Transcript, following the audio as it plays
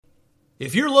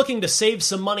If you're looking to save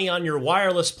some money on your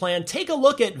wireless plan, take a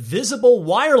look at Visible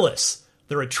Wireless.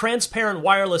 They're a transparent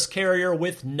wireless carrier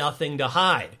with nothing to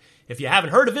hide. If you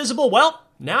haven't heard of Visible, well,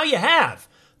 now you have.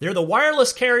 They're the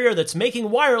wireless carrier that's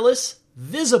making wireless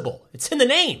visible. It's in the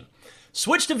name.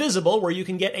 Switch to Visible, where you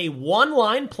can get a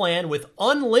one-line plan with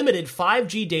unlimited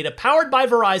 5G data powered by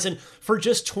Verizon for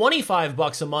just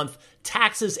 $25 a month,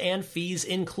 taxes and fees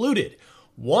included.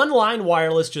 One-line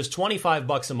wireless, just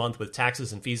 $25 a month with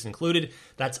taxes and fees included.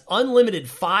 That's unlimited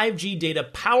 5G data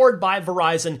powered by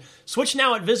Verizon. Switch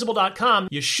now at Visible.com.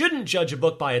 You shouldn't judge a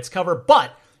book by its cover,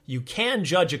 but you can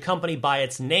judge a company by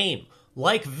its name,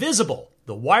 like Visible,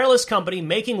 the wireless company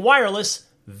making wireless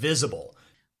visible.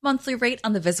 Monthly rate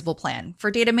on the Visible plan.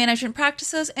 For data management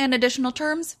practices and additional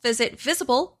terms, visit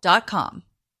Visible.com.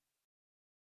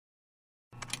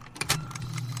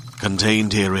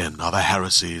 Contained herein are the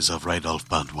heresies of Radolf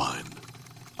Burntwine,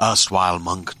 erstwhile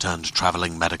monk turned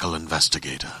traveling medical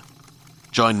investigator.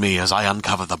 Join me as I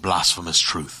uncover the blasphemous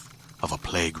truth of a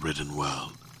plague-ridden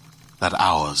world, that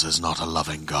ours is not a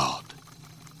loving God,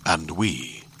 and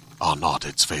we are not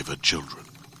its favored children.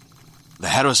 The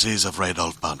heresies of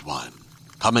Radolf Burntwine,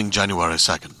 coming January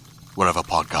 2nd, wherever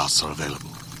podcasts are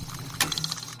available.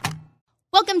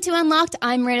 Welcome to Unlocked.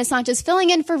 I'm Miranda Sanchez, filling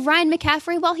in for Ryan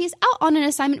McCaffrey while he's out on an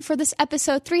assignment for this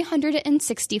episode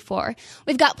 364.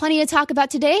 We've got plenty to talk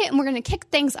about today, and we're going to kick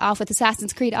things off with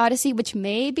Assassin's Creed Odyssey, which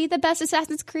may be the best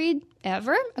Assassin's Creed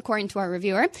ever, according to our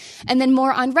reviewer. And then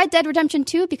more on Red Dead Redemption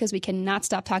 2, because we cannot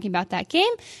stop talking about that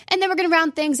game. And then we're going to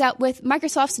round things out with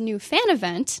Microsoft's new fan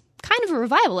event, kind of a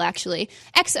revival, actually,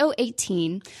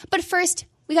 XO18. But first,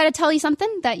 we got to tell you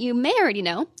something that you may already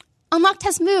know. Unlocked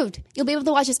has moved. You'll be able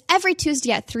to watch us every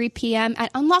Tuesday at 3 p.m. at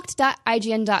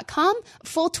unlocked.ign.com, a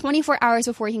full 24 hours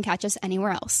before you can catch us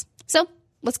anywhere else. So,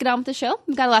 let's get on with the show.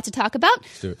 We've got a lot to talk about.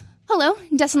 Let's do it. Hello,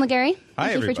 Destin Legary. Hi,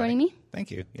 Thank you for joining me.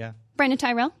 Thank you. Yeah. Brandon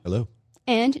Tyrell. Hello.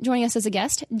 And joining us as a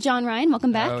guest, John Ryan.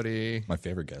 Welcome back. Howdy. My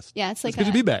favorite guest. Yeah, it's like Good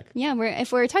to be back. Yeah,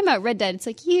 if we're talking about Red Dead, it's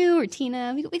like you or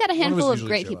Tina. We got a handful of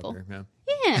great people.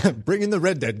 Yeah. Bring in the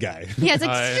Red Dead guy. Yeah, it's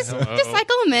like just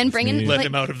cycle him in, bring in. Let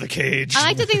him out of the cage. I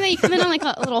like to think that you come in on like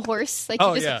a little horse, like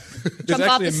you just jump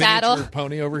off the a saddle. miniature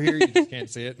pony over here. You just can't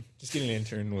see it. Just get an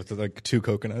intern with like 2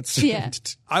 coconuts. Yeah.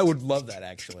 I would love that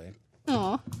actually.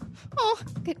 Oh,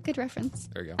 good reference.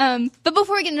 There you go. But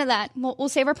before we get into that, we'll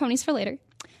save our ponies for later.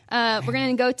 We're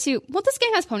gonna go to this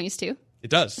game has ponies too. It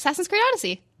does. Assassin's Creed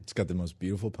Odyssey. It's got the most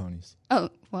beautiful ponies. Oh,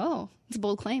 whoa, it's a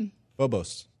bold claim.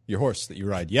 Bobos, your horse that you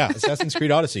ride. Yeah, Assassin's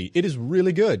Creed Odyssey. It is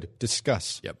really good.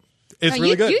 Discuss. Yep. It's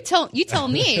really good. You tell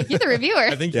me. You're the reviewer.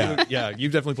 I think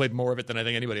you've definitely played more of it than I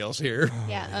think anybody else here.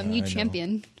 Yeah, you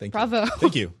champion. Thank Bravo. You.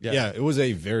 Thank you. Yeah, it was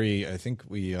a very. I think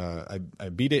I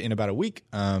beat it in about a week,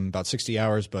 about 60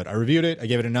 hours. But I reviewed it. I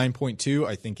gave it a 9.2.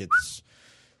 I think it's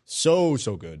so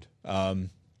good.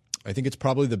 I think it's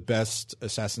probably the best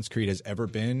Assassin's Creed has ever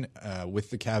been, with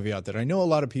the caveat that I know a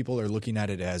lot of people are looking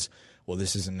at it as, well,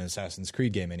 this isn't an Assassin's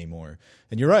Creed game anymore.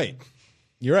 And you're right.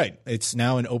 You're right. It's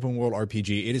now an open world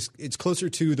RPG. It's closer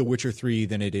to The Witcher 3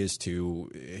 than it is to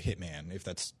Hitman, if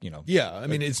that's, Yeah, I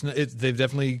mean, they've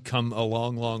definitely come a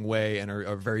long way and are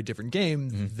a very different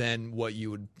game than what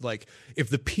you would like. If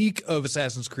the peak of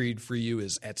Assassin's Creed for you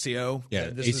is Ezio,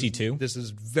 AC2. This is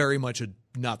very much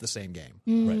not the same game.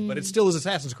 Right. But it still is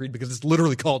Assassin's Creed because it's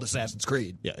literally called Assassin's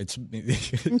Creed. Yeah, it's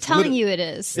I'm telling you it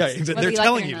is. Yeah, they're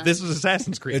telling you this is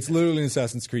Assassin's Creed. It's literally an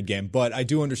Assassin's Creed game, but I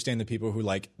do understand the people who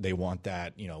they want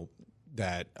that,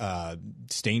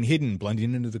 staying hidden,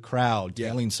 blending into the crowd,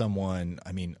 tailing someone.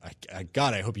 I mean, I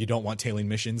hope you don't want tailing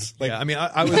missions.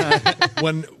 I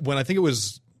was when I think it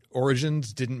was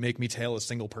Origins didn't make me tail a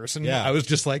single person. Yeah. I was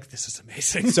just like, this is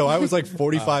amazing. So I was like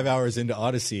 45 hours into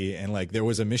Odyssey, and there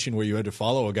was a mission where you had to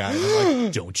follow a guy. And I'm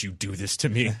like, don't you do this to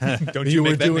me? Don't you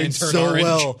were make that doing man turn so orange.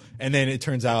 well. And then it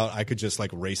turns out I could just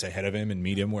race ahead of him and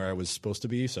meet him where I was supposed to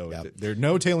be. So there are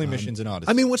no tailing missions in Odyssey.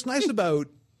 I mean, what's nice about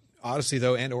Odyssey,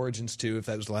 though, and Origins, too, if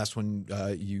that was the last one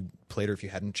you played or if you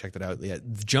hadn't checked it out yet,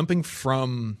 jumping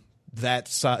from that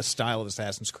style of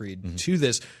Assassin's Creed to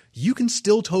this, you can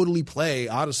still totally play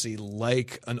Odyssey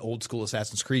like an old school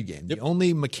Assassin's Creed game. The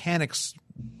only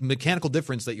mechanical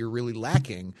difference that you're really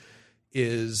lacking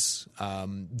is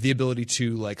the ability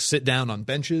to sit down on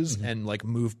benches and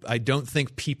move. I don't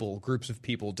think groups of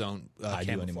people don't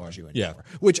camouflage you anymore. Yeah.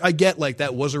 Which I get,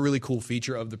 that was a really cool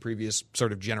feature of the previous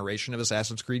sort of generation of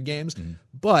Assassin's Creed games.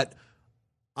 But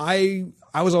I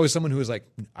was always someone who was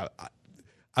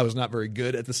I was not very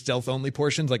good at the stealth only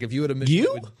portions. If you had a mission,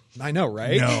 I know,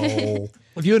 right? No.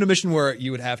 If you had a mission where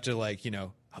you would have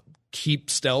to keep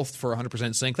stealth for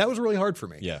 100% sync, that was really hard for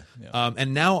me. Yeah.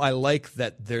 And now I like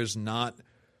that there's not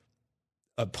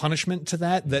a punishment to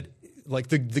that like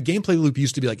the gameplay loop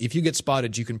used to be like, if you get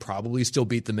spotted, you can probably still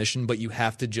beat the mission, but you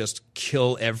have to just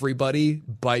kill everybody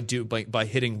by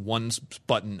hitting one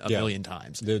button a million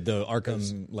times. The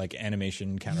Arkham like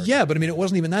animation counter. Yeah, but I mean, it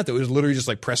wasn't even that though. It was literally just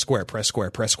like press square, press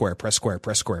square, press square, press square,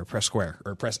 press square, press square,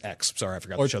 or press X. Sorry, I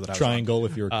forgot to show that. I was triangle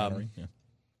if you were countering. Yeah.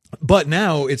 But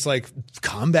now it's like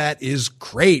combat is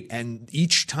great, and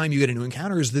each time you get a new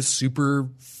encounter is this super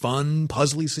fun,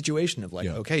 puzzly situation of like,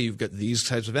 okay, you've got these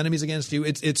types of enemies against you.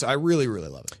 It's I really, really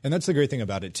love it. And that's the great thing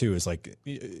about it too, is like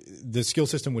the skill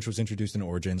system which was introduced in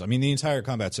Origins. I mean, the entire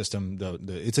combat system,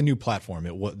 it's a new platform.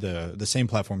 The same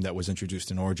platform that was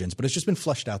introduced in Origins, but it's just been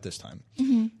fleshed out this time.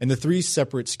 Mm-hmm. And the 3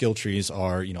 separate skill trees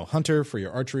are, Hunter for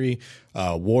your archery,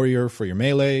 Warrior for your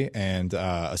melee, and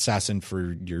Assassin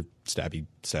for your stab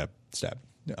stuff.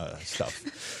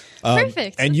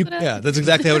 Perfect. And that's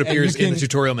exactly how it appears in the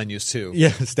tutorial menus too. Yeah,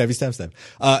 stabby stab.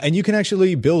 And you can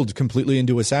actually build completely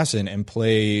into Assassin and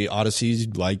play Odyssey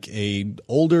like a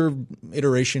older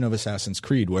iteration of Assassin's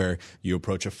Creed, where you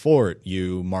approach a fort,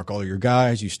 you mark all your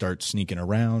guys, you start sneaking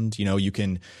around. You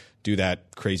can do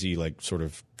that crazy like sort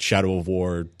of Shadow of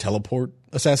War teleport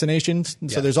assassinations.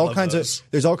 So there's all kinds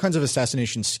of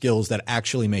assassination skills that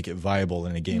actually make it viable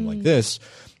in a game like this.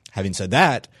 Having said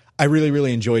that, I really,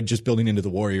 really enjoyed just building into the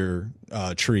warrior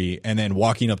tree and then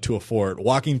walking up to a fort,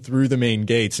 walking through the main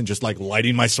gates and just like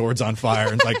lighting my swords on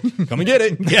fire and like, come and get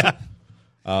it. Yeah.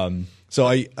 So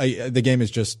the game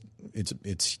is just,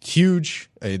 it's huge.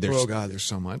 There's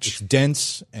so much. It's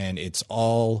dense and it's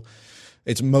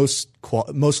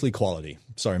mostly quality.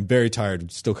 Sorry, I'm very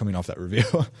tired. Still coming off that review.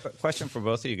 Question for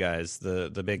both of you guys: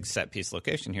 the big set piece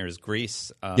location here is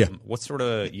Greece. What sort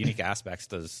of unique aspects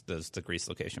does the Greece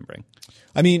location bring?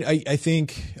 I mean, I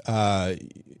think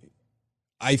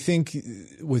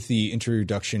with the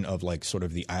introduction of like sort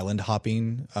of the island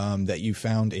hopping that you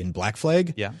found in Black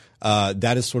Flag,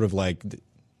 that is sort of like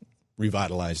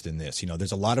revitalized in this.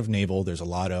 There's a lot of naval, there's a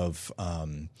lot of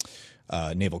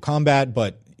naval combat,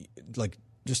 but like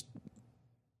just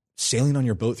sailing on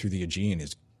your boat through the Aegean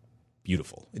is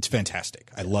beautiful. It's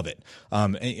fantastic. I love it.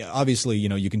 And obviously,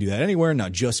 you can do that anywhere,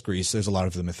 not just Greece. There's a lot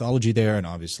of the mythology there, and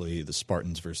obviously the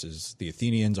Spartans versus the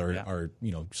Athenians are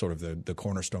sort of the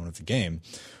cornerstone of the game.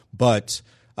 But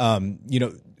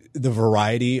the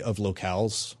variety of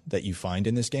locales that you find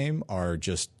in this game are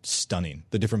just stunning.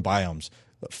 The different biomes,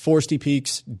 foresty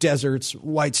peaks, deserts,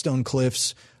 white stone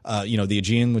cliffs, the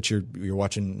Aegean, which you're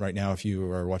watching right now if you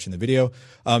are watching the video.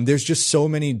 There's just so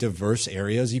many diverse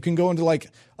areas. You can go into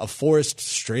like a forest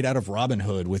straight out of Robin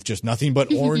Hood with just nothing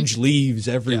but orange leaves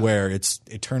everywhere. Yeah. It's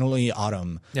eternally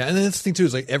autumn. Yeah, and then the thing too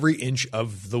is like every inch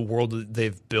of the world that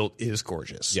they've built is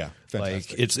gorgeous. Yeah,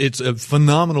 fantastic. Like it's a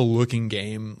phenomenal looking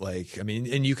game. Like, I mean,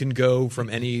 and you can go from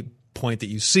any point that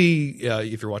you see.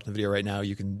 If you're watching the video right now,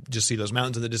 you can just see those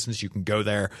mountains in the distance. You can go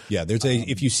there. Yeah, there's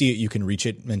if you see it, you can reach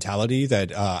it mentality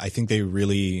that I think they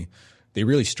really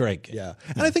strike. Yeah.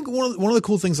 And I think one of the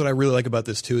cool things that I really like about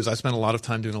this too is I spent a lot of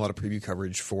time doing a lot of preview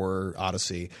coverage for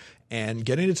Odyssey and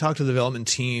getting to talk to the development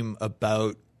team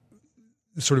about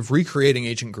sort of recreating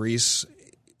ancient Greece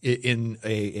in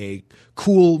a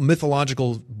cool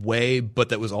mythological way, but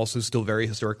that was also still very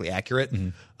historically accurate,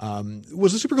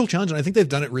 was a super cool challenge. And I think they've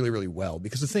done it really, really well,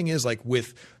 because the thing is, like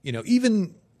with,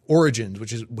 even Origins,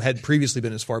 which had previously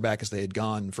been as far back as they had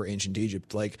gone for ancient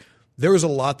Egypt, like there was a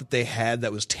lot that they had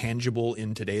that was tangible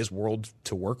in today's world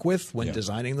to work with when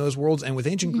designing those worlds. And with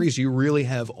ancient Greece, you really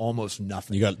have almost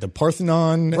nothing. You got the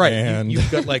Parthenon. Right. And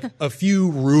You've got like a few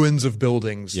ruins of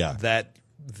buildings that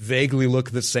vaguely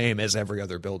look the same as every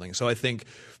other building. So I think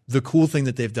the cool thing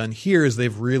that they've done here is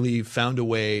they've really found a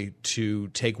way to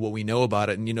take what we know about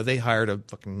it. And, they hired a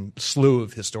fucking slew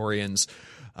of historians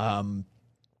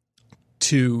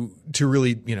to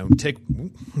really, take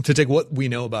what we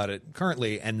know about it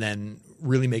currently and then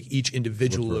really make each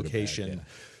individual location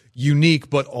unique,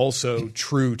 but also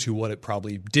true to what it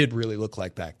probably did really look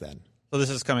like back then. So this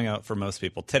is coming out for most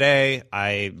people. Today,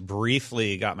 I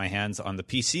briefly got my hands on the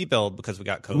PC build because we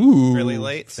got code really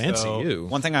late. Fancy so you.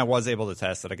 One thing I was able to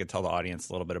test that I could tell the audience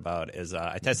a little bit about is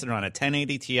I tested it on a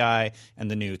 1080 Ti and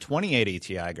the new 2080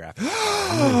 Ti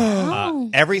graphics.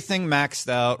 Everything maxed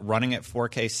out, running at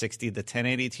 4K 60. The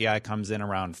 1080 Ti comes in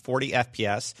around 40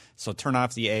 FPS. So turn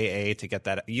off the AA to get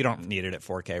that. You don't need it at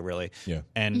 4K, really. Yeah.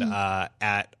 And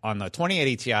on the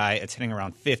 2080 Ti, it's hitting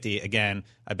around 50. Again,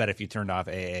 I bet if you turned off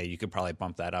AA, you could probably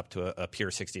bump that up to a pure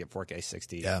 60 at 4K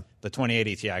 60. Yeah. The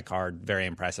 2080 Ti card, very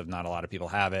impressive. Not a lot of people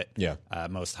have it. Yeah.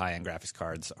 Most high-end graphics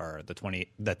cards are the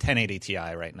 1080 Ti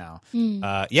right now.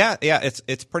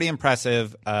 It's pretty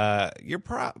impressive.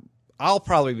 I'll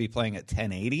probably be playing at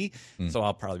 1080, so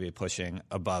I'll probably be pushing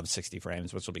above 60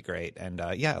 frames, which will be great. And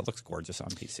yeah, it looks gorgeous on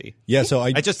PC. Yeah, so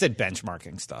I just did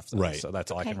benchmarking stuff, though, Right. so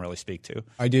that's all I can really speak to.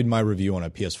 I did my review on a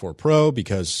PS4 Pro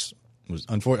because it was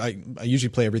I usually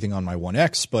play everything on my One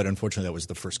X, but unfortunately that was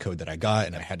the first code that I got,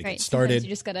 and I had to Right. get started. Sometimes you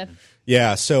just gotta.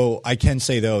 Yeah, so I can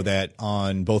say though that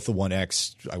on both the One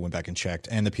X, I went back and checked,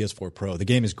 and the PS4 Pro, the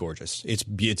game is gorgeous. It's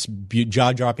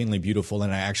jaw-droppingly beautiful,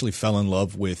 and I actually fell in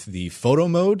love with the photo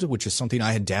mode, which is something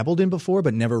I had dabbled in before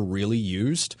but never really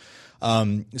used.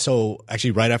 So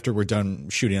actually, right after we're done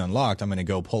shooting Unlocked, I'm going to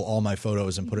go pull all my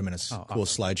photos and put them in a cool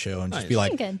slideshow and just be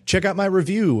like, Good. check out my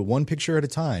review, one picture at a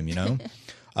time, you know?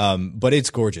 But it's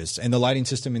gorgeous, and the lighting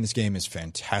system in this game is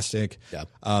fantastic. Yeah.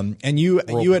 And you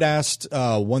had asked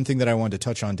one thing that I wanted to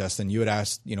touch on, Dustin. You had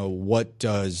asked, what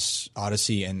does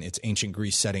Odyssey and its ancient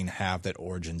Greece setting have that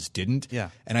Origins didn't? Yeah.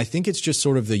 And I think it's just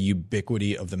sort of the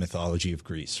ubiquity of the mythology of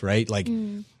Greece, right? Like,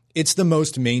 it's the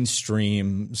most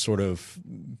mainstream sort of,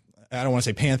 I don't want to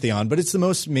say pantheon, but it's the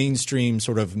most mainstream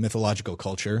sort of mythological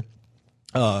culture.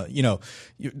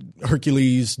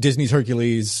 Hercules, Disney's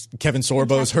Hercules, Kevin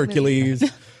Sorbo's Hercules,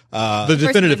 The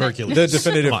definitive Hercules. the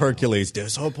definitive Hercules,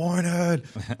 disappointed.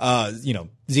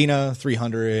 Xena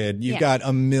 300. You've got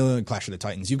a million Clash of the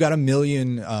Titans. You've got a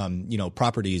million,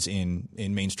 properties in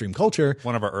mainstream culture.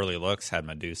 One of our early looks had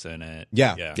Medusa in it.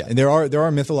 Yeah. And there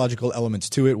are mythological elements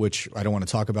to it, which I don't want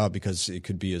to talk about because it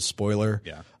could be a spoiler.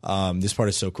 Yeah. This part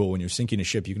is so cool. When you're sinking a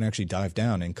ship, you can actually dive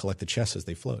down and collect the chests as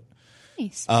they float.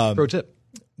 Nice. Pro tip.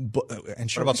 And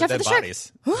What about the dead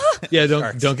bodies? Yeah,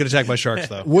 don't get attacked by sharks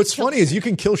though. What's funny is you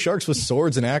can kill sharks with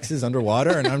swords and axes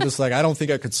underwater, and I'm just like, I don't think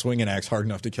I could swing an axe hard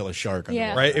enough to kill a shark.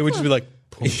 Yeah. Right? It would just be like,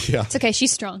 Yeah. It's okay.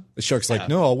 She's strong. The shark's like,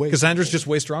 no, I'll wait. Cassandra's just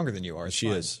way stronger than you are. She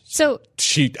is. So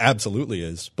She absolutely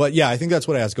is. But yeah, I think that's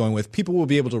what I was going with. People will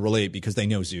be able to relate because they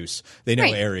know Zeus. They know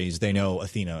Right. Ares. They know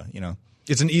Athena,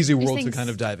 It's an easy world to things- kind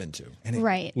of dive into.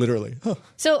 right. literally. Huh.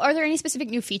 So are there any specific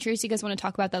new features you guys want to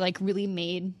talk about that like really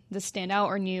made this stand out,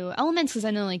 or new elements? Because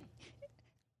I know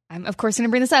I'm of course going to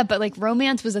bring this up, but like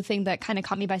romance was a thing that kind of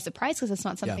caught me by surprise because it's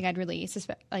not something I'd really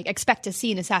expect to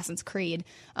see in Assassin's Creed.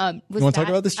 Was You want to talk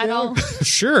about this, at all?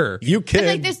 Sure. You And,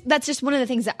 can. that's just one of the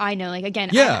things that I know. Like again,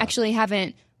 Yeah. I actually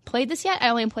haven't played this yet. I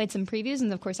only played some previews,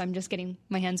 and of course I'm just getting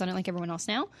my hands on it like everyone else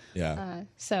now. Yeah.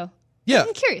 So Yeah.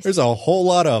 I'm curious. There's a whole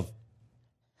lot of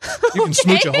You can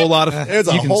smooch a whole lot of. There's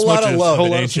a you can whole lot smooch of a love whole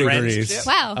in lot of ancient friends. Greece.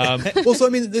 Wow. Well, so I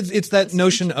mean, it's that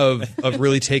notion of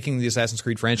really taking the Assassin's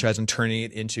Creed franchise and turning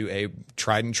it into a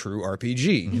tried and true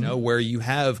RPG. Where you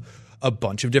have a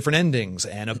bunch of different endings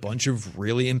and a bunch of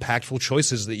really impactful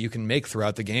choices that you can make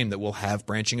throughout the game that will have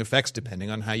branching effects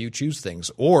depending on how you choose things.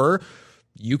 Or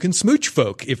you can smooch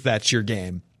folk if that's your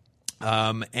game.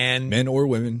 And Men or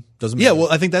women. Doesn't matter. yeah,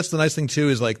 well, I think that's the nice thing too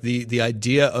is like the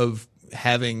idea of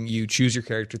having you choose your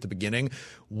character at the beginning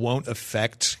won't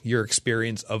affect your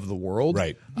experience of the world.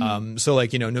 Right. So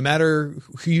like, no matter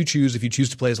who you choose, if you choose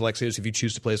to play as Alexios, if you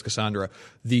choose to play as Cassandra,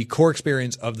 the core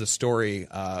experience of the story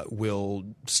will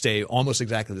stay almost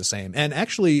exactly the same. And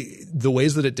actually the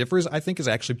ways that it differs, I think is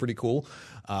actually pretty cool.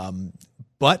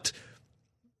 But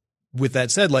with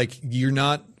that said, like you're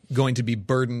not going to be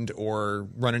burdened or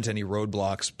run into any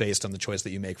roadblocks based on the choice that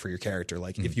you make for your character.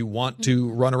 Like if you want to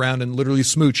run around and literally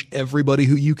smooch everybody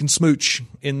who you can smooch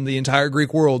in the entire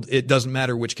Greek world, it doesn't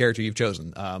matter which character you've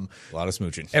chosen. a lot of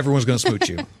smooching. Everyone's going to smooch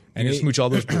you. And you smooch all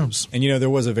those boobs. And there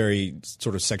was a very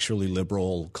sort of sexually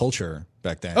liberal culture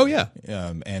back then. Oh, yeah.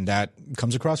 And that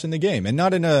comes across in the game, and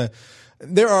not in a.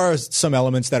 There are some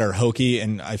elements that are hokey,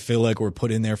 and I feel like were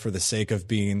put in there for the sake of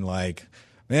being like,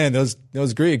 man, those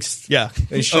Greeks. Yeah.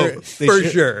 they sure, Oh, for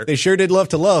sure. They sure did love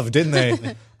to love, didn't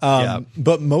they? Yeah.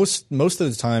 But most of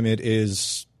the time, it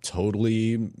is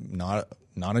totally not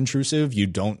intrusive. You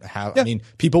don't have. I mean,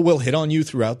 people will hit on you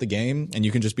throughout the game, and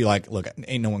you can just be like, "Look,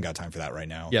 ain't no one got time for that right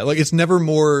now." Yeah, like it's never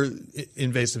more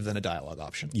invasive than a dialogue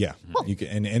option. Yeah, you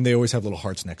can, and they always have little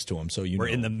hearts next to them, so We're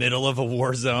in the middle of a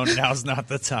war zone. Now's not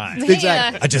the time.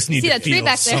 Exactly. I just need See to that tree feel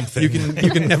back there? something. You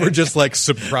can never just like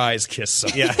surprise kiss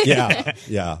someone. Yeah.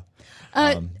 yeah.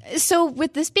 So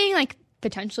with this being like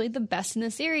potentially the best in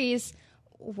the series,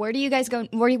 where do you guys go?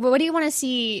 What do you want to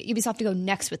see Ubisoft to go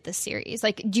next with this series?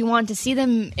 Like, do you want to see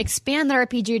them expand their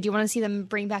RPG? Or do you want to see them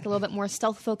bring back a little bit more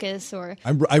stealth focus? Or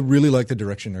I really like the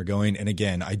direction they're going, and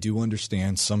again, I do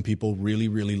understand some people really,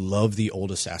 really love the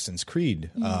old Assassin's Creed,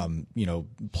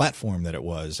 platform that it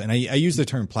was, and I use the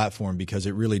term platform because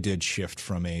it really did shift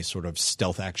from a sort of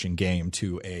stealth action game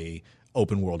to a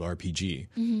open world RPG.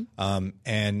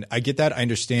 And I get that. I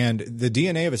understand the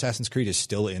DNA of Assassin's Creed is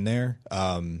still in there.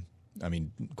 I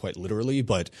mean, quite literally,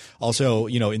 but also,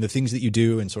 in the things that you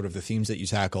do and sort of the themes that you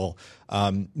tackle.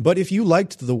 But if you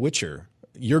liked The Witcher,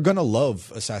 you're going to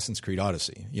love Assassin's Creed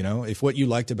Odyssey. If what you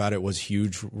liked about it was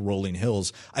huge rolling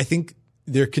hills, I think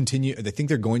they're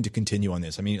going to continue on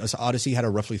this. I mean, Odyssey had a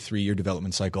roughly 3-year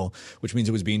development cycle, which means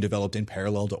it was being developed in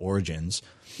parallel to Origins.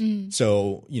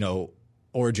 So,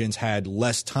 Origins had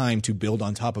less time to build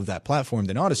on top of that platform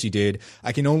than Odyssey did.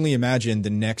 I can only imagine the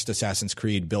next Assassin's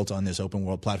Creed built on this open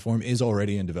world platform is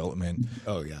already in development.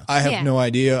 Oh, yeah. I have no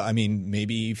idea. I mean,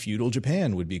 maybe feudal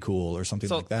Japan would be cool or something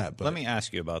like that. But let me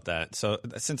ask you about that. So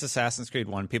since Assassin's Creed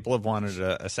 1, people have wanted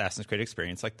an Assassin's Creed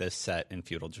experience like this set in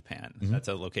feudal Japan. That's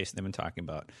a location they've been talking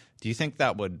about. Do you think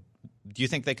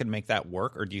they could make that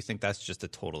work, or do you think that's just a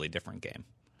totally different game?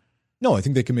 No, I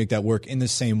think they can make that work in the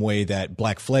same way that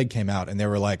Black Flag came out and they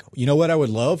were like, you know what I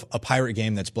would love? A pirate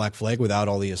game that's Black Flag without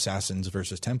all the Assassins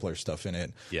versus Templar stuff in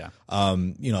it. Yeah.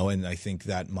 And I think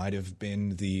that might have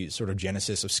been the sort of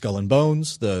genesis of Skull and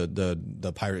Bones,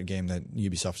 the pirate game that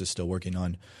Ubisoft is still working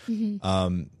on.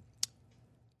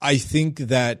 I think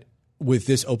that with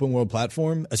this open world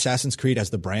platform, Assassin's Creed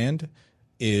as the brand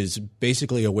is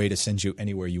basically a way to send you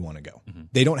anywhere you want to go.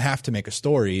 They don't have to make a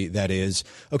story that is,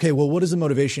 okay, well, what is the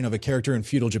motivation of a character in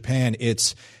feudal Japan?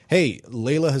 It's, hey,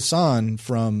 Layla Hassan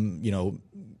from,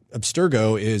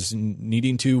 Abstergo is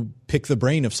needing to pick the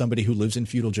brain of somebody who lives in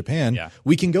feudal Japan. Yeah.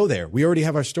 We can go there. We already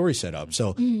have our story set up.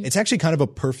 So it's actually kind of a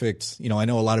perfect, I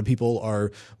know a lot of people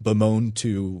are bemoaned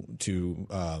to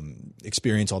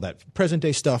experience all that present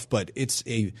day stuff, but it's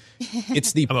the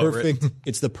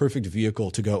perfect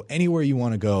vehicle to go anywhere you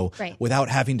want to go without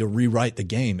having to rewrite the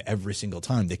game every single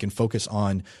time. They can focus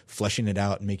on fleshing it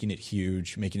out, making it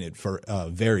huge, making it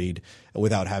varied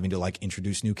without having to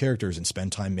introduce new characters and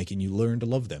spend time making you learn to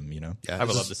love them. Yeah, I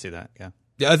would love to see that. Yeah.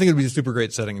 Yeah, I think it'd be a super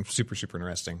great setting and super, super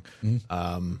interesting.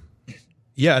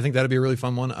 Yeah, I think that'd be a really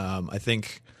fun one. I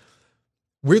think,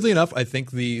 weirdly enough,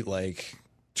 the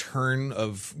turn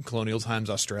of colonial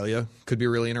times Australia could be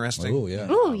really interesting. Oh, yeah.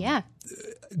 Oh, yeah.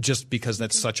 Just because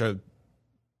that's such a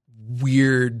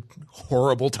weird,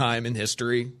 horrible time in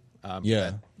history. But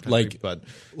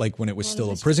when it was still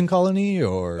a prison colony,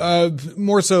 or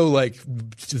more so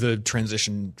the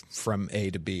transition from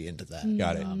A to B into that.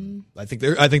 Got it. I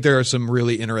think there are some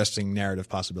really interesting narrative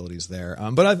possibilities there.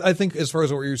 But I think as far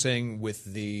as what you're saying with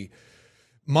the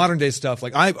modern day stuff,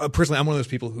 I personally, I'm one of those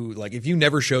people who if you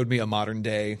never showed me a modern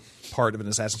day part of an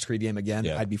Assassin's Creed game again,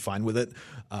 I'd be fine with it.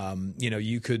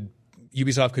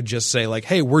 Ubisoft could just say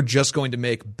hey, we're just going to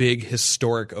make big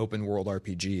historic open world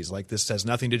RPGs. This has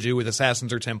nothing to do with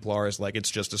Assassins or Templars.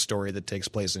 It's just a story that takes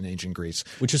place in ancient Greece.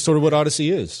 Which is sort of what Odyssey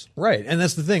is. Right. And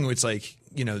that's the thing. It's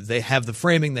they have the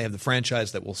framing, they have the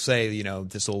franchise that will say,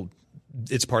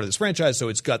 it's part of this franchise. So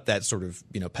it's got that sort of,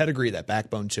 pedigree, that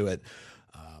backbone to it.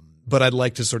 But I'd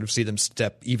like to sort of see them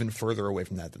step even further away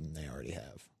from that than they already have.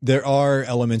 There are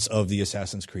elements of the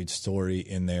Assassin's Creed story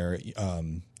in there,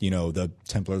 the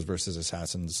Templars versus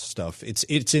Assassins stuff.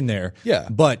 It's in there. Yeah.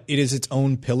 But it is its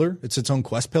own pillar. It's its own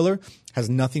quest pillar.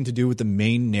 Has nothing to do with the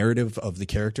main narrative of the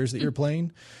characters that you're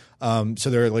playing.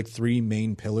 So there are 3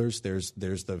 main pillars. There's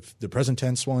the present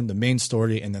tense one, the main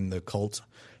story, and then the cult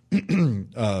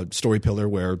story pillar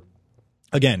where,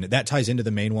 again, that ties into the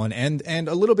main one and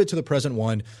a little bit to the present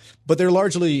one, but they're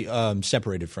largely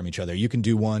separated from each other. You can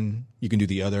do one, you can do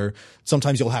the other.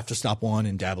 Sometimes you'll have to stop one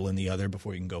and dabble in the other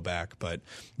before you can go back. But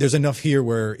there's enough here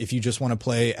where if you just want to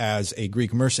play as a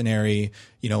Greek mercenary,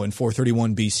 in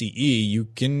 431 BCE, you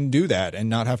can do that and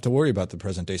not have to worry about the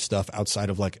present day stuff outside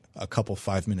of a couple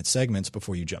 5-minute segments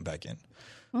before you jump back in.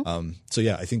 So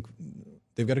yeah, I think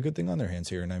they've got a good thing on their hands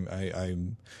here,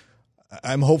 and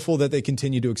I'm hopeful that they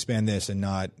continue to expand this and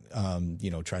not,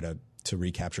 try to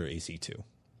recapture AC2.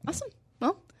 Awesome.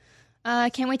 Well, I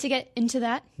can't wait to get into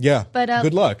that. Yeah. But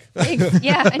good luck.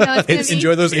 Yeah, I know it's going to be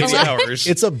enjoy those 8 a lot. hours.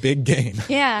 It's a big game.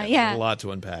 Yeah. A lot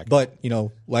to unpack. But,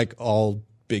 like all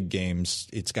big games,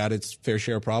 it's got its fair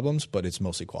share of problems, but it's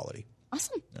mostly quality.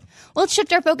 Awesome. Yeah. Well, let's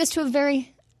shift our focus to a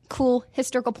very cool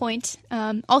historical point.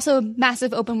 Also a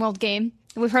massive open world game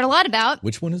we've heard a lot about.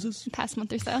 Which one is this? The past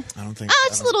month or so. I don't think.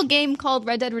 It's a little game called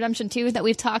Red Dead Redemption 2 that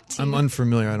we've talked to. I'm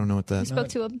unfamiliar. I don't know what that is. We spoke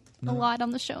to a lot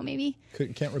on the show, maybe.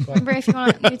 Can't recall. Remember if you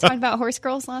want? We talked about Horse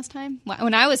Girls last time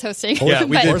when I was hosting. Yeah,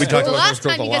 we did. We talked about last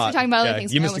Horse Girls time a you guys lot. were talking about other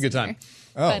things. You when missed I a good wasn't time.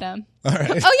 there. Oh, But, all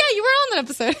right. Oh yeah, you were on that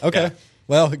episode. Okay.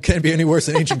 Well, it can't be any worse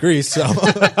than ancient Greece. So. All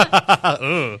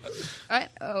right.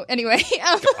 Oh, anyway.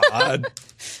 God.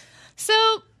 So,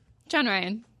 John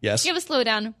Ryan. Yes. Give us a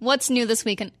slowdown. What's new this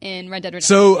week in Red Dead Redemption?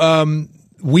 So,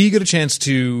 we got a chance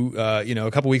to,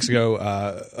 a couple weeks ago,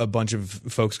 a bunch of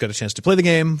folks got a chance to play the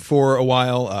game for a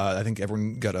while. I think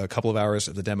everyone got a couple of hours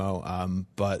at the demo.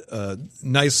 But a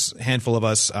nice handful of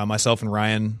us, myself and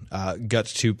Ryan, got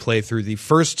to play through the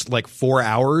first 4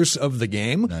 hours of the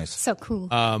game. Nice. So cool.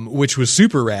 Which was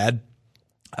super rad.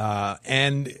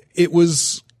 And it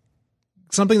was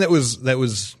something that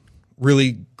was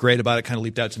really great about it kind of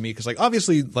leaped out to me because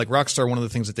obviously Rockstar, one of the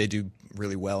things that they do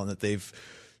really well and that they've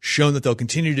shown that they'll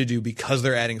continue to do because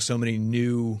they're adding so many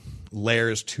new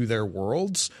layers to their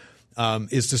worlds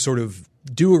is to sort of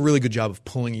do a really good job of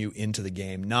pulling you into the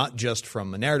game, not just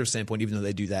from a narrative standpoint, even though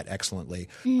they do that excellently,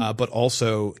 but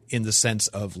also in the sense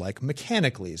of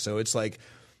mechanically. So it's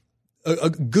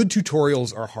good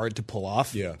tutorials are hard to pull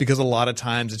off because a lot of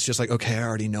times it's just okay, I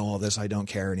already know all this. I don't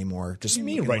care anymore. Just What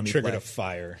do you mean right trigger to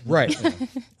fire? Right.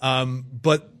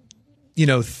 But,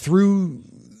 through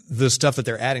the stuff that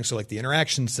they're adding, so the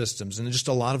interaction systems and just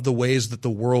a lot of the ways that the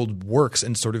world works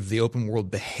and sort of the open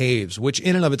world behaves, which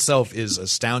in and of itself is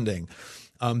astounding.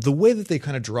 The way that they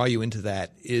kind of draw you into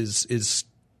that is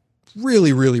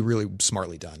really, really, really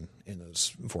smartly done in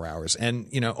those 4 hours. And,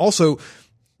 also,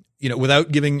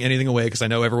 without giving anything away, because I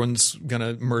know everyone's going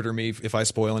to murder me if I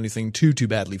spoil anything too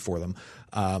badly for them.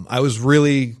 I was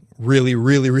really, really,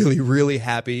 really, really, really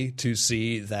happy to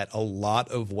see that a lot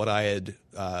of what I had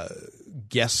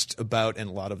guessed about and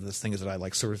a lot of the things that I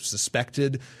sort of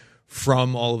suspected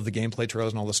from all of the gameplay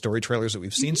trailers and all the story trailers that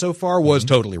we've seen so far was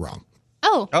totally wrong.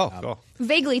 Oh, Cool.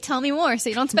 Vaguely tell me more so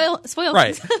you don't spoil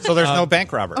Right. things. So there's no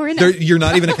bank robber. Or no. You're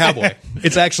not even a cowboy.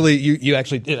 It's actually it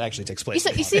actually takes place.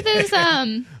 You see those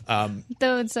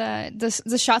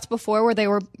the shots before where they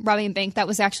were robbing a bank that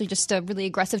was actually just a really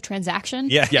aggressive transaction.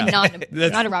 Yeah. And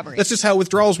not a robbery. That's just how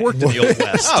withdrawals worked in the Old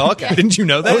West. Oh, okay. Didn't you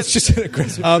know that? It's just an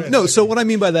aggressive. No. So what I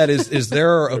mean by that is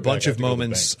there are a bunch I of have to go to the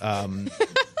moments,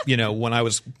 when I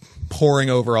was poring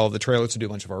over all of the trailers to do a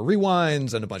bunch of our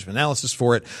rewinds and a bunch of analysis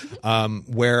for it,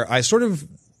 where I sort of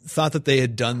thought that they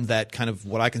had done that kind of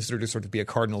what I consider to sort of be a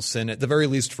cardinal sin, at the very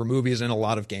least for movies, and a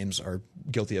lot of games are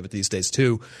guilty of it these days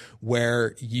too,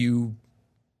 where you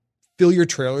fill your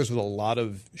trailers with a lot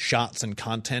of shots and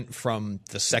content from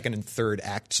the second and third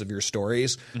acts of your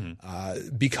stories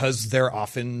because they're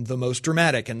often the most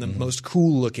dramatic and the most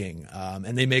cool looking,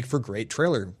 and they make for great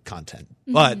trailer content.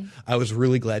 But I was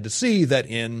really glad to see that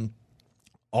in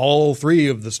all 2 and 3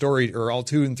 of the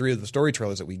story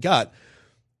trailers that we got,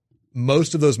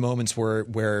 most of those moments where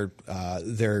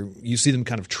you see them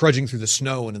kind of trudging through the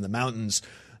snow and in the mountains,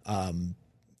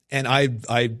 and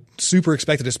I super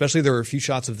expected, especially there were a few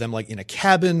shots of them in a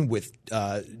cabin with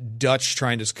Dutch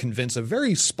trying to convince a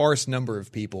very sparse number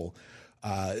of people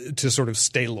to sort of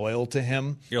stay loyal to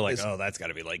him. You're that's got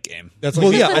to be late game. That's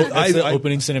that's the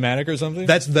opening cinematic or something.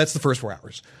 That's the first 4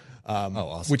 hours.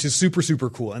 Awesome. Which is super, super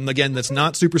cool. And again, that's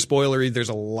not super spoilery. There's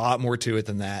a lot more to it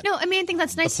than that. No, I mean, I think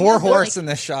that's nice. Poor horse in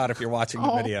this shot if you're watching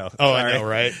the video. Oh, I know,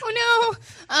 right? Oh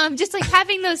no! Just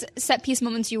having those set piece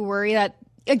moments, you worry that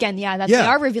again, they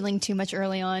are revealing too much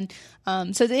early on.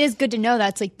 So it is good to know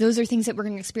that those are things that we're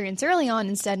going to experience early on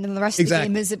instead, and the rest of the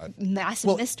game is a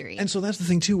massive mystery. And so that's the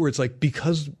thing too, where it's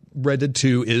because Red Dead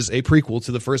 2 is a prequel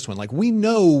to the first one. We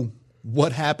know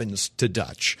what happens to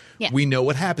Dutch. Yeah. We know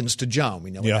what happens to John. We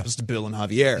know what happens to Bill and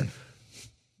Javier.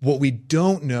 What we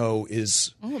don't know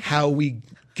is how we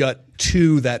got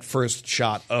to that first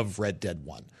shot of Red Dead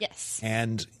 1. Yes.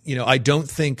 And, I don't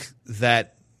think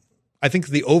that – I think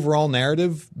the overall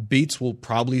narrative beats will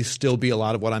probably still be a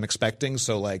lot of what I'm expecting.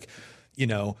 So,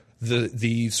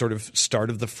 the sort of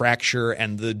start of the fracture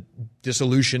and the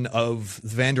dissolution of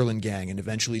the Vanderlyn gang and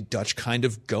eventually Dutch kind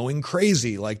of going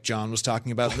crazy like John was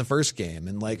talking about in the first game,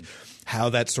 and how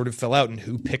that sort of fell out and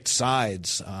who picked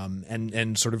sides,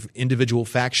 and sort of individual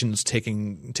factions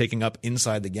taking up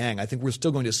inside the gang. I think we're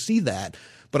still going to see that,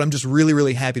 but I'm just really,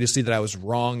 really happy to see that I was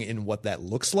wrong in what that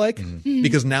looks like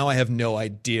because now I have no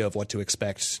idea of what to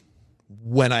expect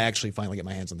when I actually finally get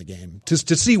my hands on the game to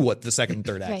see what the second and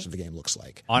third acts of the game looks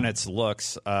like. On its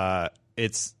looks,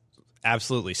 it's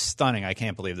absolutely stunning. I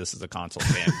can't believe this is a console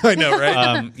game. I know,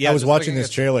 right? I was watching this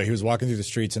trailer. He was walking through the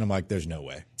streets, and I'm like, "There's no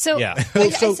way." So yeah,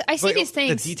 I see these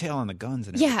things. The detail on the guns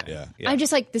and yeah. everything. I'm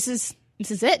just this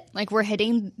is it. We're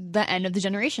hitting the end of the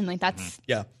generation. That's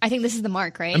I think this is the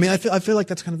mark, right? I mean, I feel like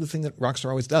that's kind of the thing that Rockstar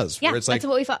always does. Yeah, where it's that's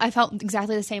what we felt. I felt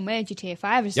exactly the same way at GTA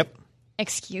 5.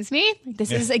 Excuse me,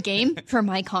 this is a game for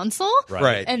my console,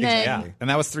 right? And then and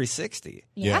that was 360.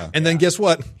 And then guess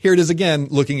what? Here it is again,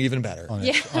 looking even better.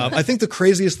 I think the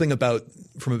craziest thing about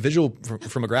from a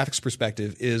graphics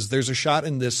perspective is there's a shot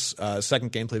in this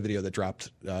second gameplay video that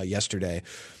dropped yesterday,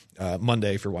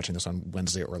 Monday, if you're watching this on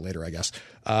Wednesday or later, I guess,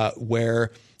 where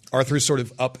Arthur's sort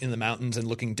of up in the mountains and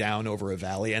looking down over a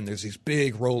valley, and there's these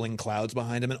big rolling clouds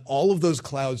behind him, and all of those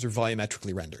clouds are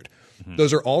volumetrically rendered.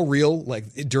 Those are all real,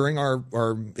 like during our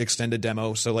extended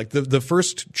demo. So like the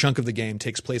first chunk of the game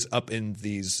takes place up in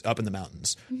the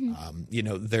mountains. You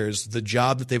know, there's the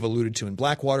job that they've alluded to in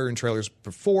Blackwater in trailers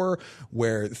before,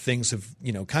 where things have,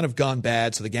 you know, kind of gone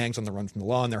bad. So the gang's on the run from the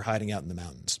law and they're hiding out in the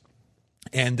mountains.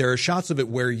 And there are shots of it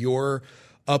where you're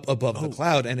up above the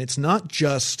cloud, and it's not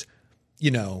just,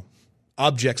 you know,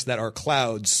 objects that are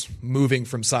clouds moving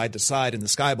from side to side in the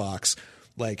skybox.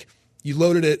 Like you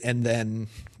loaded it, and then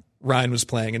Ryan was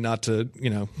playing, and not to,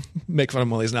 you know, make fun of him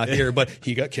while he's not here, but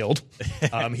he got killed.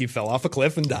 He fell off a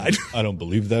cliff and died. I don't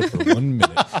believe that for 1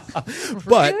 minute.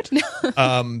 But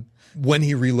when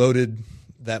he reloaded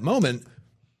that moment,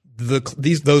 those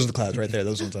are the clouds right there.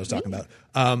 Those are the ones I was talking about.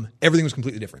 Everything was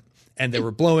completely different. And they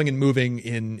were blowing and moving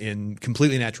in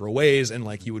completely natural ways, and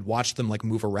like you would watch them like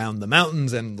move around the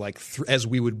mountains, and like as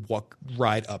we would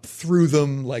ride up through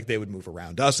them, like they would move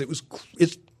around us.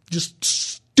 It's just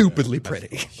stupidly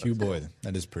pretty. Hugh Boyd,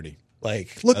 that is pretty. Like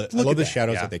I love at the that.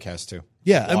 shadows that they cast too.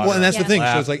 Yeah, and that's the thing.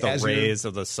 So it's like the as rays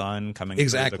of the sun coming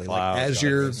exactly through the clouds. like as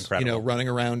you're incredible. running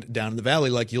around down in the valley,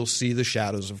 like you'll see the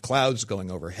shadows of clouds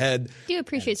going overhead. I do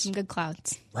appreciate some good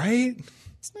clouds. Right?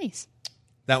 It's nice.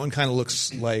 That one kind of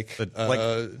looks like it's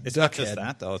not just Duckhead.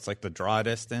 that though. It's like the draw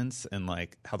distance and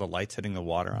like how the light's hitting the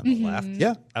water on the left.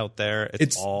 Yeah. Out there,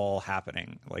 it's all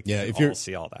happening. Like if you you're all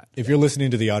see all that. If you're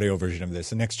listening to the audio version of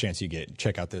this, the next chance you get,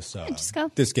 check out this just go.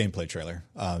 this gameplay trailer.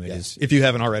 It is If you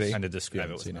haven't already. Trying to describe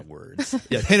it with my words.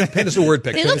 Yeah, paint us a word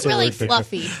picture. They look really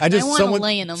fluffy. I want to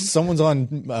lay in them. Someone's on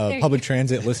public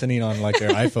transit listening on like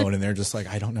their iPhone, and they're just like,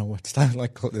 I don't know what's time.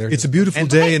 Like It's a beautiful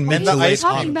day in What are Mental you Ice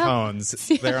talking Pond. about? Cones,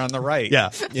 they're on the right.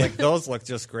 Yeah. Like those look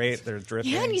just great. They're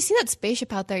drifting. Yeah, and you see that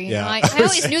spaceship out there. You Yeah. know, I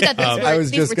always knew that I was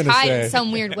these just were gonna tied say. in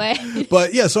some weird way.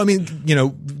 But yeah, so I mean, you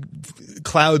know,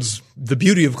 clouds, the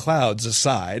beauty of clouds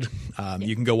aside,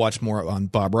 you can go watch more on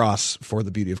Bob Ross for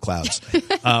the beauty of clouds.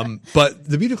 But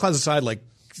the beauty of clouds aside, like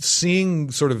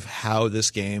seeing sort of how this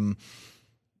game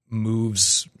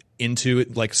moves into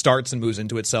it, like starts and moves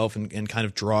into itself and kind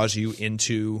of draws you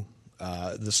into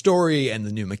the story and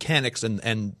the new mechanics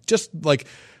and just like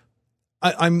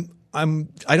I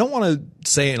don't want to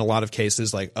say in a lot of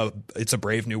cases like it's a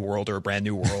brave new world or a brand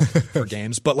new world for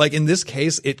games, but like in this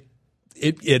case it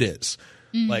is.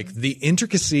 Like the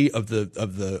intricacy of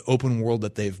the open world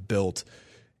that they've built,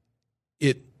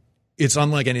 it's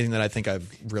unlike anything that I think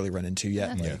I've really run into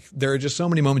yet. Like, there are just so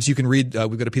many moments you can read.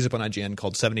 We've got a piece up on IGN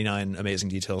called 79 Amazing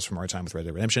Details from Our Time with Red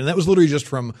Dead Redemption. And that was literally just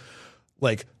from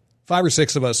like 5 or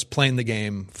 6 of us playing the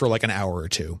game for like an hour or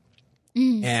two.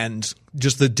 And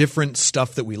just the different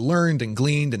stuff that we learned and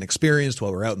gleaned and experienced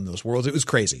while we're out in those worlds. It was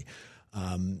crazy.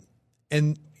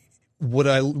 And what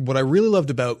I really loved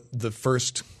about the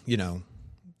first, you know,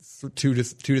 2 to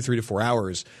 3 to 4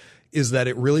 hours is that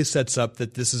it really sets up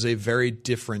that this is a very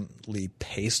differently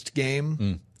paced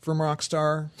game from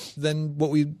Rockstar than what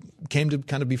we came to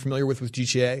kind of be familiar with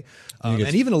GTA,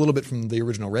 and even a little bit from the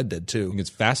original Red Dead too. think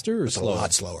it's faster or It's slower? a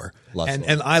lot slower. Lot slower.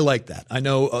 And I like that. I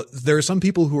know there are some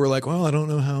people who are like, well, I don't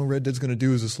know how Red Dead's going to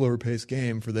do as a slower paced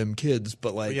game for them kids,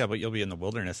 but like, Yeah, but you'll be in the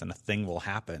wilderness and a thing will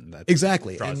happen that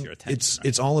exactly. draws And your attention.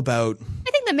 it's all about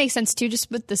I think that makes sense too,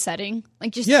 just with the setting.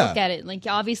 Like, just Yeah. look at it. Like,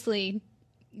 obviously,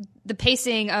 the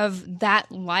pacing of that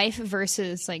life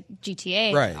versus like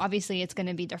GTA. Right. Obviously, it's going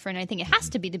to be different. I think it has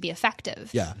to be effective.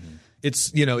 yeah.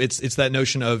 It's, you know, it's that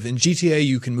notion of in GTA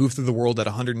you can move through the world at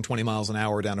 120 miles an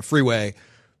hour down a freeway.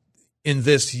 In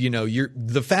this, you know,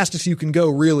 the fastest you can go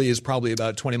really is probably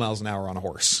about 20 miles an hour on a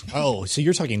horse. Oh, so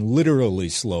you're talking literally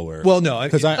slower? Well, no,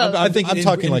 because I'm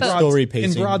talking like story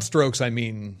pacing. In broad strokes, I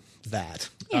mean that.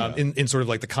 In sort of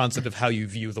like the concept of how you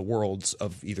view the worlds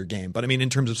of either game. But I mean, in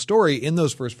terms of story, in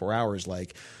those first 4 hours,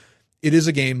 like it is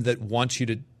a game that wants you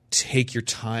to take your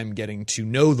time getting to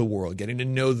know the world, getting to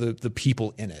know the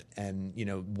people in it. And, you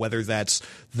know, whether that's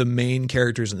the main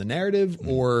characters in the narrative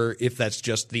or if that's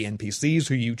just the NPCs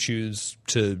who you choose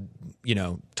to, you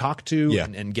know, talk to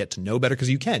and get to know better. Because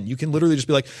you can literally just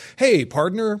be like, hey,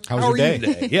 partner, How was how your are day?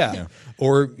 you today? Yeah.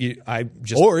 Or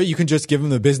you can just give them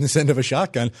the business end of a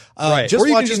shotgun. Right. Just or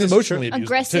you can watching just this emotionally abuse them,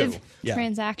 Aggressive too. Yeah.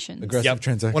 transactions. aggressive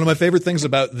transaction. One of my favorite things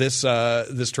about this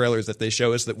trailer is that they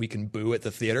show us that we can boo at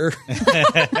the theater,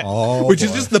 which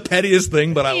is just the pettiest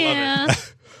thing, but I love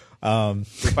it. Yeah.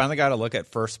 We finally got to look at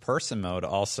first person mode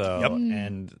also,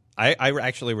 and I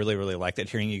actually really, really liked it.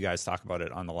 Hearing you guys talk about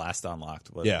it on the last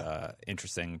Unlocked was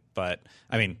interesting. But,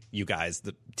 I mean, you guys,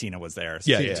 Tina was there.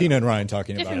 So Tina and Ryan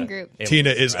talking Different about group.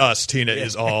 Tina is us. Tina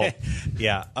is all.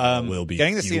 Yeah. Will be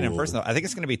getting to see it in fuel. person, though, I think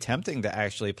it's going to be tempting to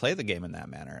actually play the game in that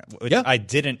manner, which I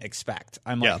didn't expect.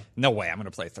 I'm like, no way I'm going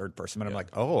to play third person. But I'm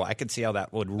like, I could see how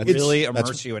that would really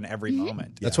immerse you in every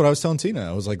moment. That's what I was telling Tina.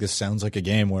 I was like, this sounds like a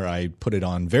game where I put it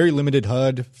on very limited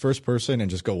HUD, first person,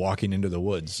 and just go walking into the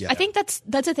woods. I think that's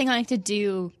a thing I like to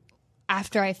do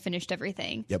after I finished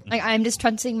everything. Yep. Like I'm just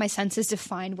trusting my senses to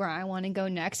find where I want to go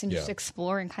next and just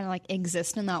explore and kind of like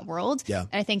exist in that world. Yeah.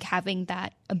 And I think having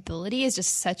that ability is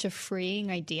just such a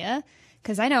freeing idea.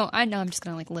 Because I know I'm just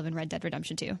gonna like live in Red Dead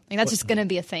Redemption 2. Like that's just gonna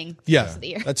be a thing for the rest of the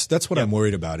year. That's what I'm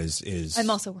worried about is I'm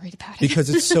also worried about it. because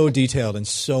it's so detailed and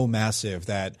so massive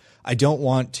that I don't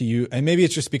want to use, and maybe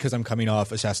it's just because I'm coming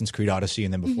off Assassin's Creed Odyssey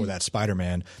and then before that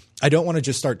Spider-Man, I don't want to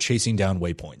just start chasing down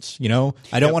waypoints, you know?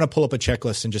 I don't want to pull up a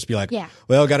checklist and just be like,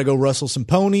 well, got to go rustle some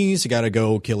ponies, got to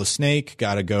go kill a snake,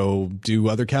 got to go do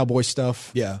other cowboy stuff.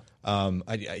 Yeah.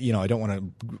 I don't want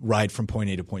to ride from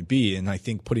point A to point B, and I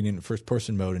think putting it in first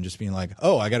person mode and just being like,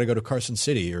 I got to go to Carson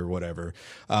City or whatever.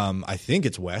 I think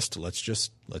it's west.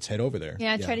 Let's head over there.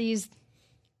 Yeah, try to use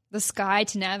the sky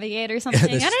to navigate or something.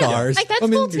 The I don't stars. know. Like that's you're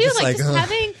cool too. just Like just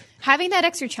ugh. having that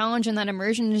extra challenge and that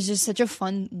immersion is just such a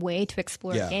fun way to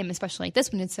explore a game, especially like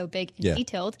this when it's so big and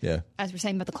detailed. Yeah. As we're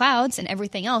saying about the clouds and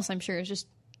everything else, I'm sure is just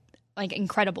like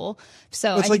incredible.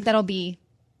 So I think that'll be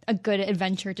a good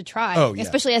adventure to try,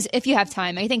 especially as if you have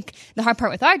time. I think the hard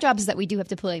part with our jobs is that we do have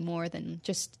to play more than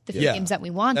just the few games that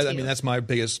we want to. I mean, that's my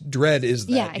biggest dread is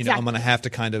that I'm going to have to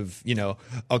kind of,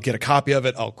 I'll get a copy of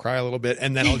it, I'll cry a little bit,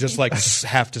 and then I'll just like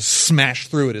have to smash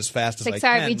through it as fast as I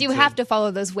can. We do have to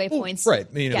follow those waypoints.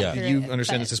 Right. You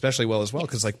understand this especially well as well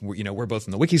because like, we're both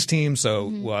in the Wikis team. So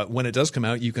when it does come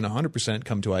out, you can 100%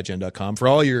 come to IGN.com for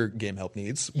all your game help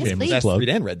needs. That's Creed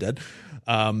and Red Dead.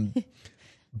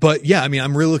 But yeah, I mean,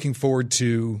 I'm really looking forward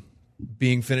to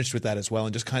being finished with that as well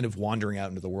and just kind of wandering out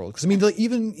into the world. Because I mean, like,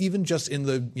 even just in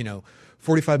the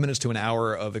 45 minutes to an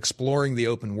hour of exploring the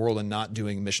open world and not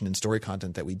doing mission and story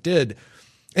content that we did,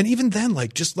 and even then,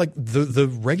 like just like the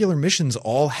regular missions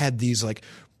all had these like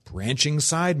branching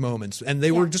side moments, and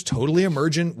they were just totally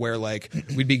emergent. Where like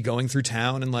we'd be going through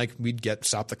town and like we'd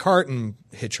stop the cart and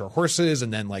hitch our horses,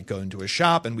 and then like go into a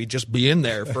shop, and we'd just be in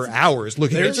there for hours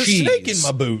looking at cheese. There's a snake in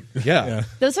my boot. Yeah.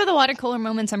 Those are the water cooler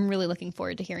moments I'm really looking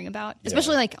forward to hearing about,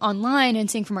 especially like online and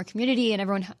seeing from our community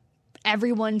and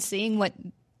everyone seeing what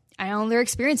I don't know they're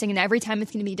experiencing, and every time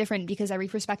it's going to be different because every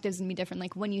perspective is going to be different.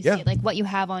 Like when you see it, like what you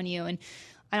have on you, and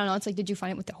I don't know. It's like, did you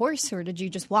find it with the horse, or did you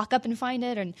just walk up and find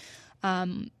it? And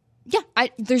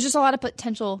there's just a lot of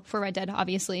potential for Red Dead,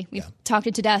 obviously. We've talked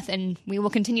it to death, and we will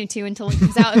continue to until it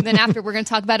comes out, and then after we're going to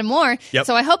talk about it more. Yep.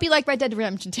 So I hope you like Red Dead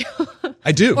Redemption 2.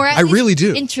 I do. Or at I least really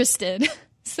do. Interested.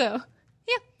 So,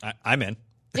 yeah. I'm in.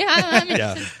 Yeah, I'm in.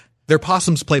 Yeah. Their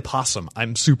possums play possum.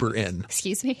 I'm super in.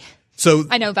 Excuse me. So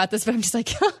I know about this, but I'm just like,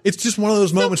 it's just one of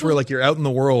those moments where like you're out in the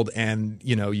world and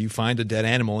you find a dead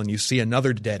animal and you see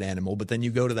another dead animal, but then you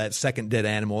go to that second dead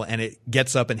animal and it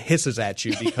gets up and hisses at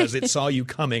you because it saw you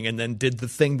coming and then did the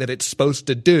thing that it's supposed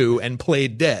to do and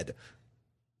played dead.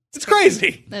 It's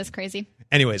crazy. That's crazy.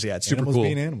 Anyways, yeah, it's super Animals cool.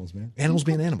 being animals, man. Animals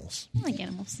being animals. I like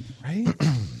animals. Right?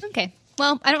 Okay.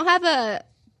 Well, I don't have a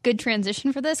good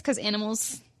transition for this because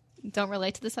animals don't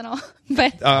relate to this at all.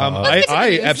 But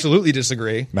I absolutely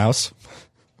disagree. Mouse?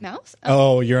 Mouse?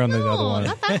 Oh, you're on the no, other one.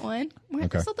 Not that one. We're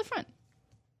Okay. still at the front.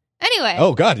 Anyway.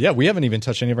 Oh, God. Yeah, we haven't even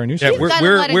touched any of our news. Yeah, stories. we're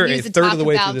a third of the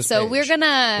way through this So page. we're going to...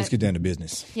 Let's get down to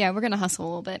business. Yeah, we're going to hustle a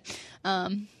little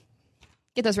bit.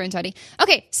 Get those written tidy.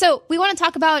 Okay, so we want to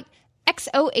talk about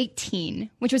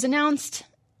XO18, which was announced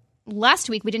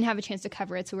last week. We didn't have a chance to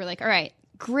cover it, so we're like, all right,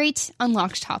 great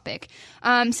unlocked topic.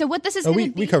 So what this is going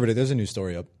to be... We covered it. There's a new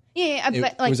story up. Yeah, It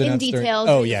but like was in announced detail,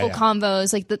 during- full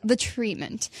combos, like the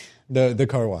treatment. The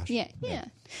car wash. Yeah.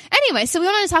 Anyway, so we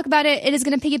wanted to talk about it. It is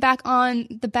going to piggyback on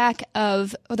the back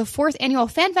of the 4th annual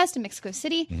Fan Fest in Mexico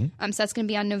City. So that's going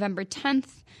to be on November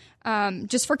 10th.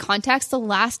 Just for context, the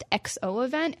last XO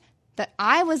event that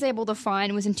I was able to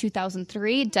find was in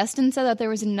 2003. Destin said that there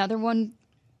was another one.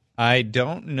 I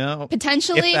don't know.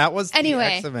 Potentially. If that was Anyway.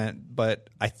 the X event, but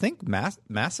I think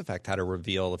Mass Effect had a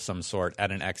reveal of some sort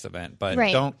at an X event, but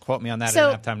Right. don't quote me on that. I So-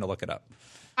 didn't have time to look it up.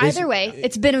 Either way,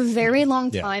 it's been a very long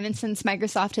time and since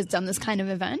Microsoft has done this kind of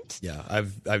event. Yeah,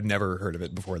 I've never heard of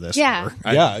it before this. Yeah.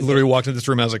 ever. I literally walked into this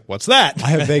room and I was like, what's that? I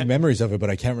have vague memories of it, but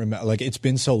I can't remember. Like, it's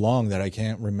been so long that I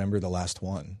can't remember the last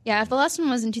one. Yeah, the last one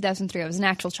was in 2003. I was an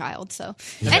actual child. So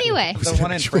anyway. The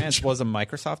one in France was a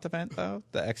Microsoft event, though,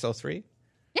 the XO3?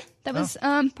 Yeah. that was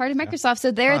part of Microsoft.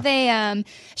 So there they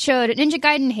showed Ninja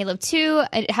Gaiden, Halo 2.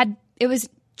 It was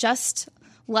just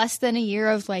less than a year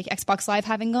of like Xbox Live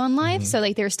having gone live. So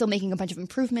like they were still making a bunch of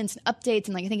improvements and updates,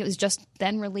 and like I think it was just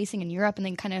then releasing in Europe and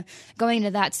then kind of going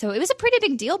into that. So it was a pretty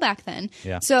big deal back then.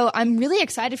 Yeah. So I'm really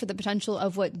excited for the potential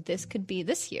of what this could be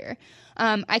this year.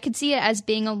 I could see it as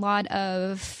being a lot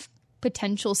of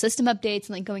potential system updates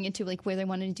and like going into like where they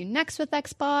wanted to do next with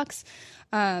Xbox.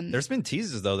 There's been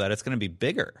teases though that it's going to be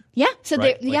bigger. Yeah. So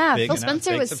Right? Phil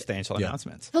Spencer was substantial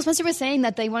announcements. Phil Spencer was saying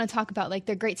that they want to talk about like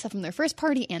their great stuff from their first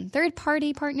party and third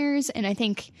party partners, and I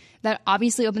think that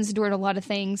obviously opens the door to a lot of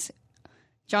things.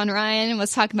 John Ryan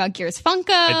was talking about Gears Funko.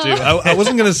 I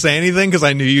wasn't going to say anything because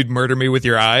I knew you'd murder me with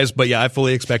your eyes, but yeah, I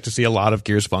fully expect to see a lot of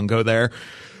Gears Funko there.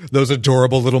 Those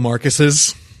adorable little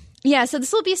Marcuses. Yeah, so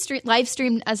this will be live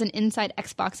streamed as an Inside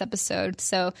Xbox episode.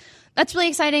 So that's really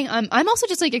exciting. I'm also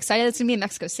just like excited it's going to be in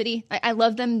Mexico City. I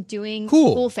love them doing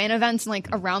cool fan events like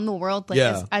around the world, like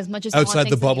as much as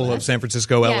outside the bubble in of San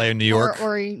Francisco, LA, and New York,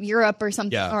 or Europe or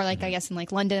something, or like I guess in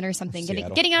like London or something.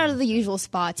 Getting out of the usual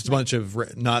spots. It's a bunch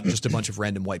of not just a bunch of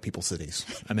random white people cities.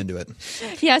 I'm into it.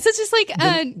 Yeah, so it's just like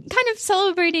kind of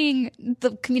celebrating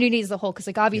the community as a whole because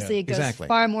like obviously it goes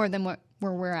far more than where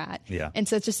we're at. Yeah, and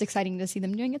so it's just exciting to see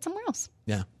them doing it somewhere else.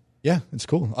 Yeah, it's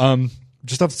cool.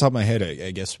 Just off the top of my head,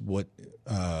 I guess what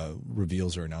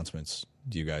reveals or announcements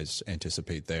do you guys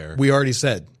anticipate there? We already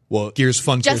said, Gears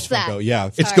Funko. Just that. Funko. Yeah,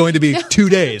 it's going to be 2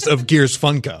 days of Gears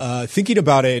Funko. Thinking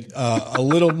about it a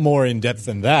little more in depth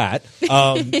than that.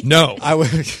 No, I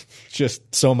would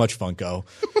just so much Funko.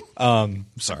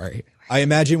 Sorry. I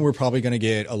imagine we're probably going to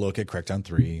get a look at Crackdown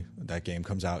 3. That game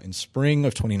comes out in spring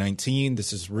of 2019.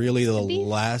 This is really the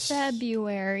last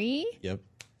February. Yep.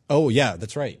 Oh yeah,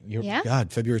 that's right.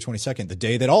 God, February 22nd, the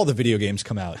day that all the video games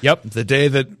come out. Yep, the day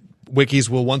that wikis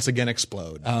will once again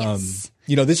explode. Yes.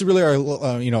 This is really our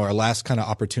our last kind of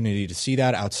opportunity to see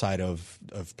that outside of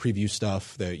preview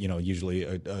stuff that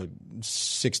usually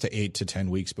 6 to 8 to 10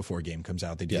 weeks before a game comes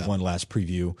out they do one last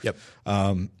preview. Yep.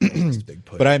 Big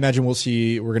push. But I imagine we're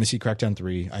going to see Crackdown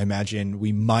 3. I imagine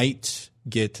we might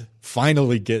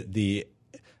finally get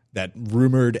that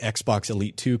rumored Xbox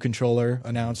Elite 2 controller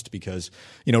announced because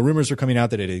rumors were coming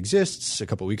out that it exists a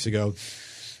couple weeks ago.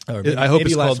 I hope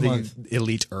it's called the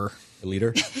Elite-er.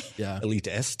 Elite-er? Yeah.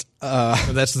 Elite-est.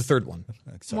 That's the third one.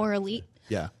 More elite.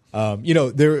 Yeah.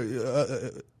 There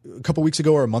a couple weeks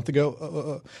ago or a month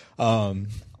ago,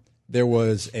 there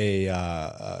was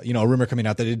a rumor coming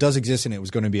out that it does exist and it was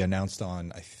going to be announced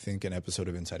on, I think, an episode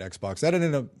of Inside Xbox. That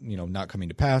ended up, not coming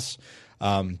to pass.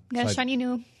 Got a shiny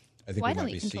new I think White we might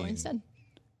Elite be controller seeing. instead.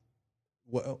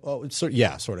 Well, sort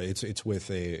of.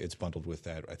 It's bundled with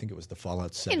that. I think it was the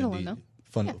Fallout 70.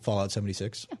 Fallout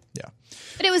 76. Yeah.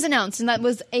 But it was announced, and that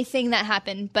was a thing that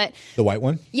happened. But the white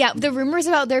one? Yeah, the rumors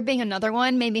about there being another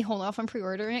one made me hold off on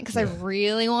pre-ordering it because I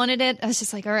really wanted it. I was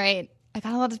just like, all right, I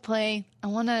got a lot to play. I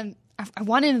want to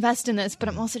invest in this, but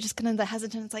I'm also just kind of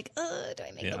hesitant. It's like, do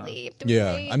I make a leap?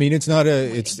 I mean, it's not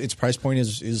its price point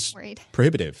is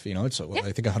prohibitive. It's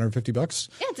I think $150.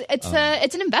 Yeah,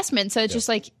 it's an investment. So it's just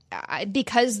like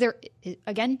because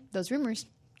those rumors.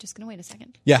 Just gonna wait a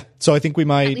second. Yeah, so I think we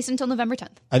might at least until November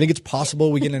 10th. I think it's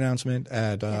possible we get an announcement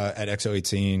at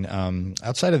XO18.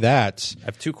 Outside of that, I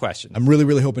have 2 questions. I'm really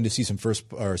really hoping to see some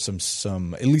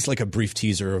some at least like a brief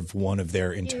teaser of one of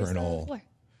their internal.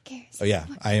 Oh yeah,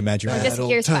 I imagine. Just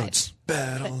Gears 5.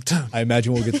 Battletoads. I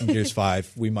imagine we'll get some Gears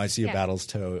 5. We might see a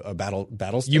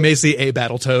Battletoads. You may see a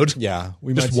Battletoad. Yeah,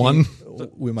 we just might one.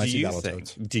 We might see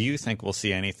Battletoads. Do you think we'll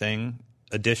see anything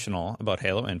additional about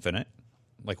Halo Infinite?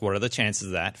 Like, what are the chances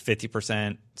of that?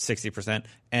 50%, 60%?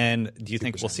 And do you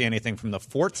think we'll see anything from the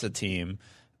Forza team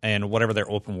and whatever their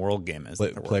open world game is?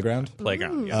 Playground?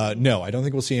 Playground, yeah. No, I don't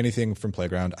think we'll see anything from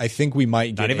Playground. I think we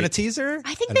might get Not even a teaser?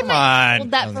 I think they might hold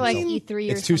that for like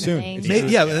E3 it's too soon.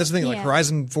 Yeah, but that's the thing. Like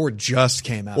Horizon 4 just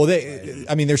came out. Well,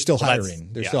 they're still hiring.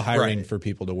 They're still hiring for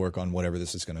people to work on whatever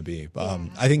this is going to be.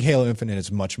 I think Halo Infinite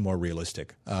is much more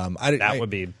realistic. That would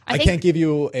be. I can't give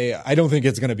you I don't think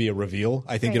it's going to be a reveal.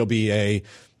 I think it'll be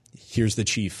here's the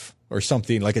chief or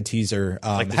something like a teaser.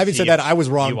 Having said that, I was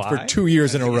wrong UI? for 2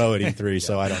 years in a row at E3,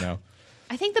 so I don't know.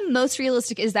 I think the most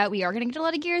realistic is that we are going to get a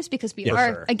lot of Gears because we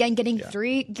are, again, getting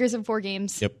 3 Gears of 4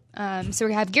 games. Yep. So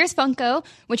we have Gears Funko,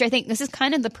 which I think this is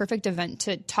kind of the perfect event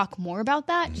to talk more about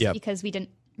that just because we didn't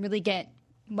really get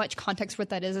much context for what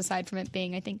that is aside from it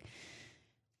being, I think,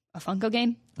 a Funko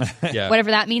game.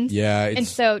 Whatever that means. Yeah. And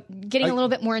so getting a little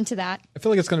bit more into that. I feel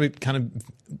like it's going to be kind of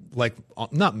like,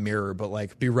 not mirror, but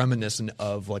like be reminiscent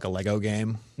of like a Lego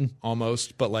game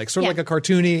almost, but like sort of like a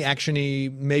cartoony,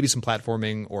 actiony, maybe some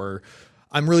platforming, or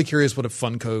I'm really curious what a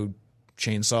Funko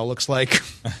chainsaw looks like.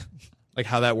 Like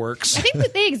how that works? I think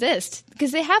that they exist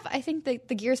because they have, I think, the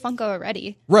Gears Funko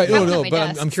already. Right. I have No, them on no. my But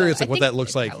desk, I'm curious, so like I what think that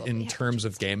looks they like probably in have. terms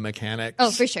of game mechanics. Oh,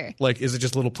 for sure. Like, is it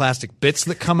just little plastic bits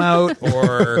that come out,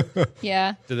 or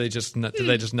Yeah. do they just not do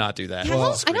that?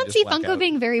 I don't see Funko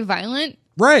being very violent,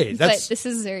 right. but That's this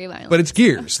is very violent. but it's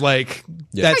Gears. Like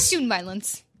that's cartoon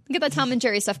violence. Get that Tom and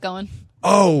Jerry stuff going.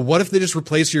 oh, what if they just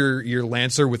replace your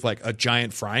Lancer with like a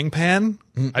giant frying pan?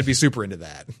 I'd be super into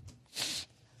that.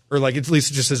 Or like at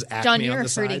least it just says Acme John, on you're the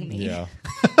side. hurting me. Yeah.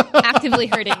 Actively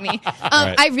hurting me.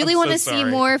 I really want to see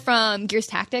sorry. more from Gears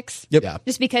Tactics. Yep. Yeah.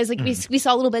 Just because like we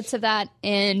saw little bits of that,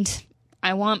 and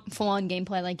I want full on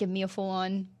gameplay. Like give me a full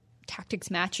on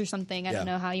tactics match or something. I don't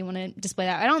know how you want to display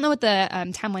that. I don't know what the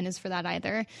timeline is for that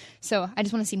either. So I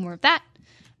just want to see more of that.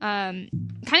 Kind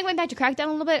of going back to Crackdown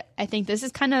a little bit. I think this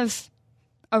is kind of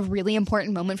a really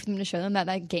important moment for them to show them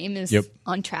that game is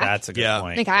on track. That's a good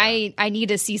point. Like I need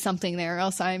to see something there, or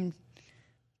else I'm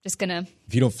just gonna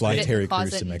If you don't fly sit in Terry the closet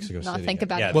Crews to and Mexico not City. think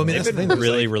about Yeah, it. Well, I mean, they've that's the been thing,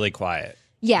 really, really quiet.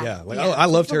 Yeah, like I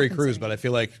love It's Terry all Crews, concerning. but I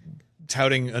feel like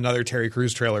touting another Terry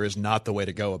Crews trailer is not the way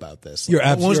to go about this. You're When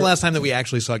was the absolutely- last time that we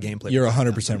actually saw gameplay? You're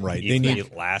 100% right. They need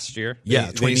E3 last year. yeah,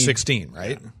 they 2016,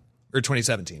 right? Or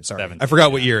 2017. Sorry, 17, I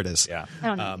forgot what year it is. Yeah. I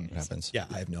don't know. what happens. Yeah,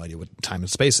 I have no idea what time and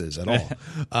space is at all.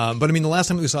 But I mean, the last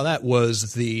time we saw that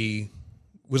was the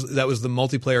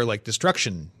multiplayer like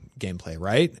destruction gameplay,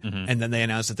 right? And then they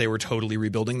announced that they were totally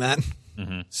rebuilding that.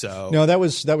 So No, that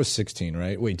was 16,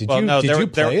 right? Wait, did Well, you no, did you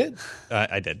play it?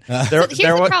 I did. Here's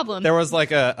the problem. There was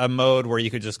like a mode where you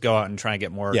could just go out and try and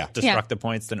get more Yeah. destructive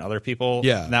points than other people.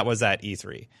 Yeah. And that was at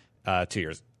E3 2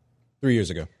 years. 3 years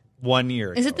ago. 1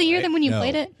 year. Is it the year right? then when you No.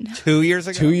 played it? 2 years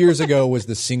ago? 2 years ago was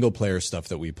the single player stuff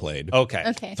that we played. Okay.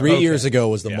 Okay. 3 Okay. years ago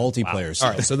was the Yeah. multiplayer all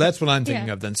stuff. right, so that's what I'm thinking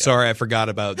Yeah. of. Then sorry, I forgot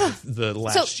about the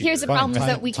last So year. here's the Fine, problem: is time-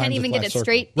 that we can't time's a even get flat it circle.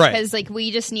 straight Right. because like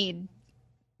we just need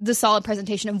the solid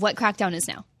presentation of what Crackdown is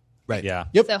now. right. Yeah.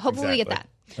 Yep. So hopefully we get that.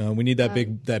 We need that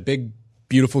big,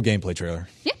 beautiful gameplay trailer.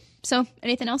 Yeah. So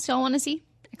anything else y'all want to see?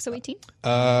 XO18?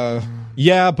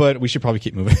 Yeah, but we should probably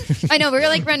keep moving. I know we're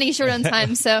like running short on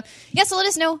time, so yeah. So let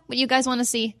us know what you guys want to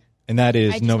see. And that I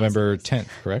is just November 10th,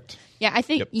 correct? Yeah, I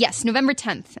think yes, November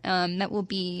 10th. That will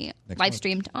be live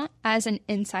streamed as an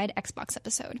Inside Xbox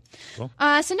episode. Cool.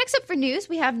 So next up for news,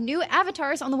 we have new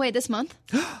avatars on the way this month.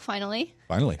 Finally,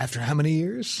 Finally. After how many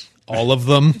years? All of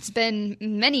them. it's been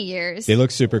many years. They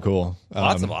look super cool.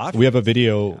 Lots of options. We have a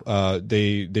video.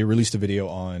 They released a video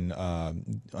on.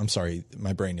 I'm sorry,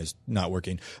 my brain is not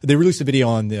working. They released a video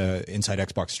on the Inside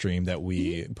Xbox stream that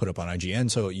we put up on IGN,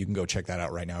 so you can go check that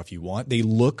out right now if you want. They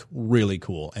look really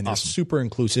cool and they're super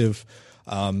inclusive.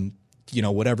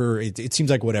 Whatever it seems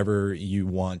like, whatever you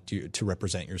want to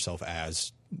represent yourself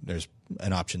as, there's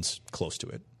an options close to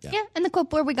it. Yeah, and the quote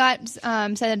board we got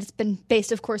said that it's been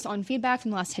based, of course, on feedback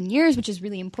from the last 10 years, which is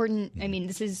really important. I mean,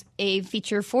 this is a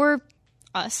feature for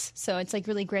us, so it's like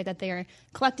really great that they are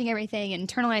collecting everything,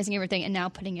 internalizing everything, and now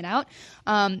putting it out.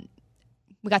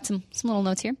 We got some little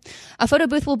notes here. A photo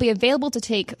booth will be available to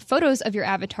take photos of your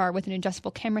avatar with an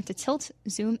adjustable camera to tilt,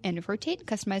 zoom, and rotate.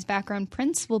 Customized background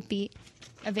prints will be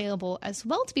available as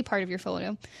well to be part of your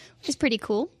photo, which is pretty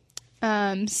cool.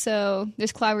 So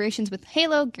there's collaborations with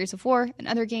Halo, Gears of War, and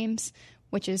other games,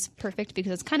 which is perfect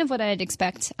because it's kind of what I'd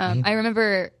expect. I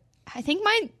remember, I think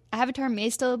my avatar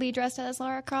may still be dressed as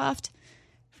Lara Croft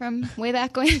from way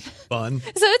back when. Fun. So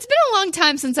it's been a long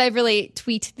time since I've really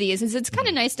tweaked these. It's kind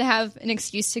of nice to have an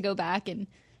excuse to go back and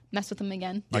mess with them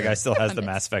again. My guy still has the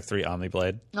Mass Effect 3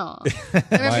 Omniblade. Aw. I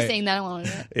remember saying that. I wanted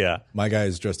it. Yeah. My guy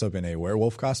is dressed up in a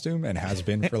werewolf costume and has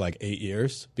been for like 8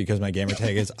 years because my gamer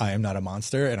tag is I am not a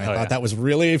monster, and I thought that was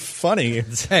really funny.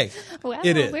 Hey, Wow,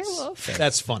 it is. werewolf.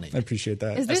 That's funny. I appreciate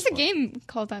that. There's a game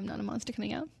called I'm Not a Monster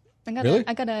coming out. Really?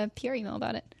 I got a PR email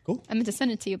about it. Cool. I meant to send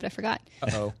it to you, but I forgot.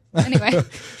 Uh-oh. Anyway,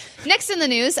 next in the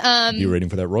news, You waiting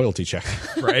for that royalty check?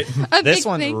 Right? a This big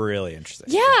one's thing. really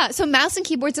interesting. Yeah, so mouse and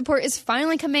keyboard support is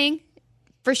finally coming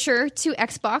for sure to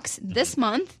Xbox this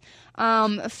month.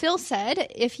 Phil said,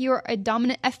 if you're a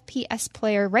dominant FPS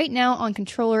player right now on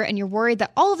controller and you're worried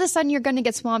that all of a sudden you're going to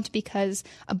get swamped because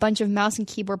a bunch of mouse and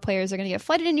keyboard players are going to get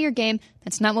flooded into your game,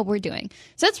 that's not what we're doing.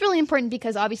 So that's really important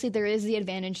because obviously there is the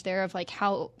advantage there of like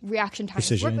how reaction times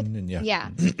Precision work. and yeah. Yeah.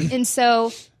 And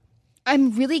so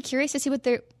I'm really curious to see what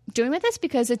they're doing with this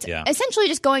because it's essentially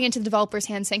just going into the developer's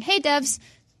hands saying, hey, devs,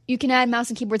 you can add mouse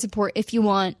and keyboard support if you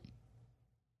want.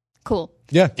 Cool.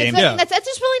 Yeah. That's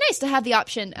just really nice to have the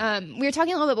option. We were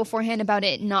talking a little bit beforehand about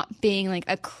it not being like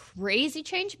a crazy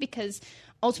change because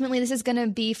ultimately this is going to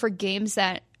be for games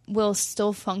that will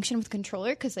still function with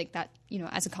controller because like that,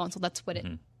 as a console, that's what it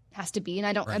has to be. And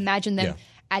I don't imagine them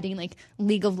adding like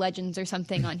League of Legends or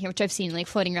something on here, which I've seen like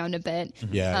floating around a bit.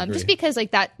 Yeah, I agree. Just because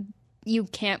like that. You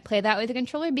can't play that with a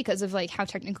controller because of like how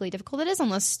technically difficult it is,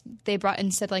 unless they brought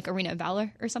instead like Arena of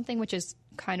Valor or something, which is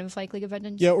kind of like League of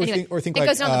Legends. Yeah, or anyway, think it like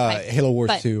goes down the pipe. Halo Wars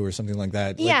But- 2 or something like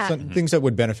that. Like Yeah. things that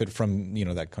would benefit from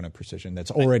that kind of precision that's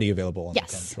already available on the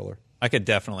controller. I could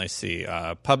definitely see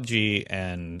PUBG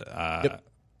and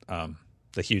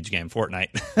the huge game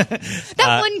Fortnite.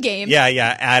 That one game.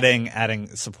 Yeah, adding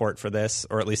support for this,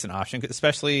 or at least an option,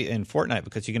 especially in Fortnite,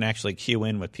 because you can actually queue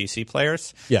in with PC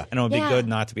players. Yeah. And it would be Yeah. good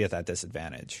not to be at that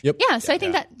disadvantage. Yep. Yeah, so I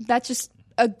think that's just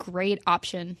a great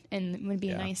option and would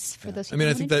be nice for those I people. mean,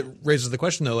 I who think wanna that raises the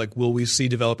question, though, like, will we see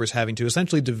developers having to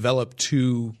essentially develop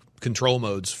 2 control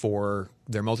modes for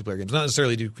their multiplayer games? Not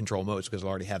necessarily do control modes, because they'll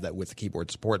already have that with the keyboard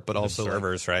support, but also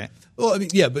Servers, right? Well, I mean,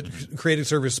 yeah, but creating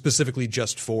servers specifically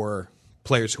just for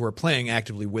players who are playing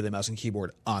actively with a mouse and keyboard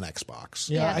on Xbox.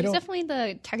 Yeah, I there's don't. definitely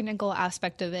the technical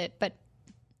aspect of it, but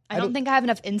I don't think I have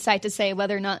enough insight to say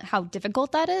whether or not how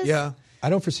difficult that is. Yeah. I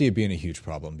don't foresee it being a huge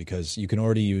problem because you can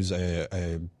already use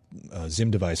a Zim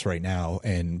device right now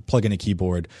and plug in a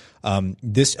keyboard.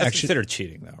 This That's actually considered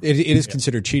cheating, though. it is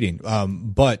considered cheating.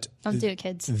 But Don't do it,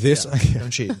 kids. this Don't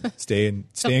cheat. stay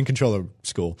in controller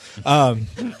school.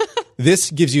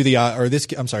 This gives you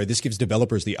this gives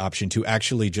developers the option to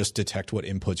actually just detect what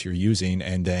inputs you're using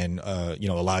and then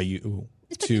allow you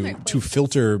to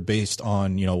filter based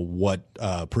on what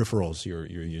peripherals you're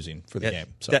using for the game.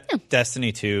 So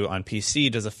Destiny 2 on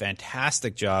PC does a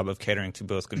fantastic job of catering to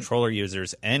both controller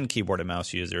users and keyboard and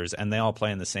mouse users, and they all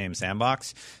play in the same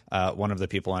sandbox. One of the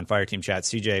people on Fireteam Chat,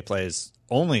 CJ, plays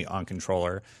only on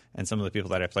controller, and some of the people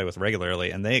that I play with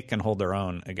regularly, and they can hold their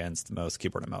own against most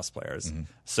keyboard and mouse players.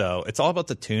 So it's all about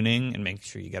the tuning and making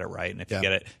sure you get it right. And if you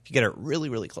get it really,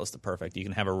 really close to perfect, you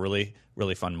can have a really,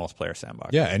 really fun multiplayer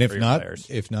sandbox. yeah, and for your players.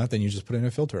 if not, then you just put in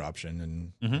a filter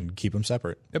option and keep them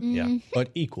separate. Yep. Yeah, But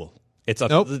equal. it's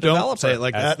up Nope, to the don't developer. say it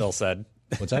like as that. Phil said.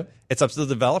 What's that? It's up to the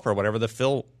developer. Whatever the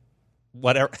Phil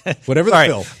Sorry,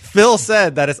 Phil. Phil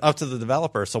said that it's up to the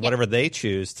developer, so whatever they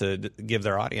choose to give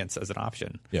their audience as an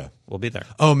option, will be there.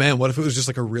 Oh, man, what if it was just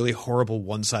like a really horrible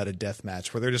one-sided death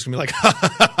match where they're just going to be like, ha,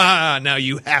 ha, ha, ha, now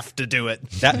you have to do it.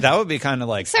 That would be kind of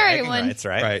like Sorry, bragging everyone. rights,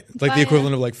 right? Right. Like the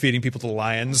equivalent of like feeding people to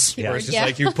lions, where it's just Yeah.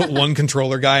 like you put one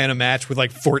controller guy in a match with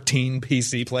like 14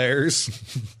 PC players.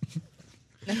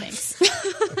 No thanks.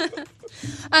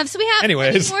 So we have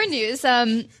Anyways. more news.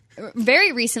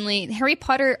 Very recently, Harry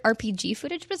Potter RPG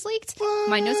footage was leaked.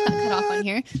 My notes got cut off on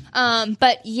here.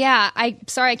 But yeah, I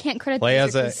can't credit Play the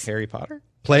as a because- Harry Potter.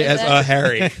 Play as a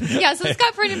Harry. Yeah, so this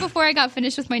got printed before I got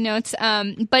finished with my notes.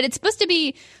 But it's supposed to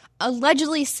be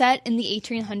allegedly set in the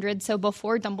 1800s, so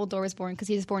before Dumbledore was born, because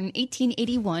he was born in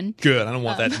 1881. Good. I don't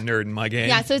want that nerd in my game.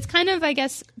 Yeah, so it's kind of, I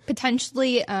guess,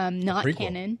 potentially not Prequel.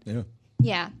 canon. Yeah.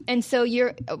 Yeah, and so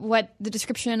what the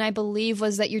description I believe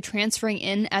was that you're transferring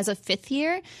in as a 5th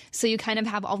year, so you kind of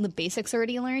have all the basics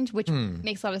already learned, which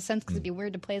makes a lot of sense because it'd be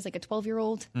weird to play as like a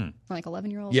 12-year-old or like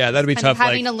 11-year-old. Yeah, that'd be Kind of tough,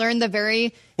 having like, to learn the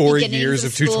very 4 beginnings years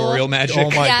of school. tutorial magic.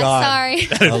 Oh my Yeah, God. sorry.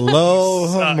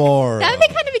 Hello, more. That would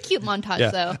be kind of a cute montage,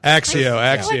 Yeah. though. Axio,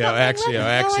 Like, Axio, oh, I'm Axio, 11, how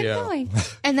I'm Axio. going.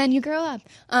 And then you grow up.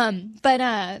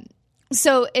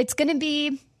 So it's going to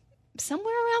be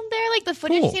somewhere around there. Like the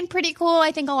footage Cool. seemed pretty cool.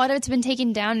 I think a lot of it's been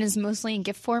taken down and is mostly in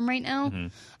GIF form right now.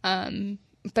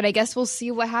 But I guess we'll see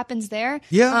what happens there.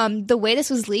 Yeah. The way this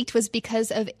was leaked was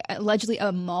because of allegedly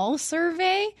a mall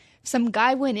survey. Some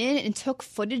guy went in and took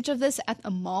footage of this at a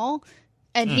mall,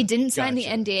 and he didn't sign the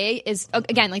NDA.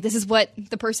 Again, like this is what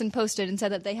the person posted and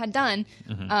said that they had done.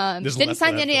 Just Didn't left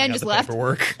sign the that, NDA filling and out just the left.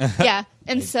 paperwork. Yeah,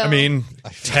 and so I mean,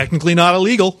 technically not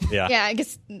illegal. Yeah. yeah, I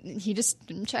guess he just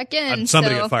didn't check in.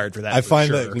 Somebody so. got fired for that. I for find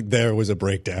sure. that there was a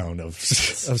breakdown of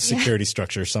security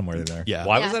structure somewhere in there. Yeah.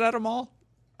 Why Yeah. was it at a mall?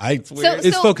 It's weird.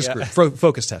 It's So- focus group,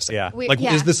 focus testing. Yeah. We- Like,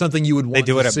 yeah. is this something you would want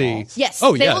do it to at see? malls. Yes.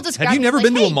 Oh, they yeah. will just Have grab you me, never like,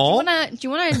 been to a hey, mall? Do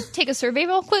you want to take a survey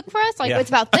real quick for us? Like, Yeah. what's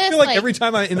about this? I feel like every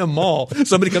time I'm in a mall,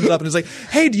 somebody comes up and is like,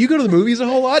 "Hey, do you go to the movies a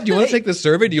whole lot? Do you want to take this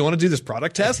survey? Do you want to do this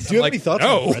product test?" Do you I'm have like, any thoughts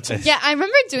No. on pretzels? Yeah, I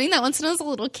remember doing that once when I was a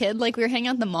little kid. Like, we were hanging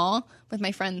out at the mall with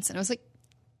my friends, and I was like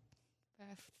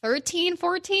 13,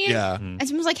 14. Yeah. And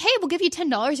someone was like, hey, we'll give you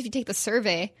 $10 if you take the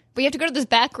survey. But you have to go to this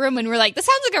back room, and we're like, this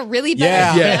sounds like a really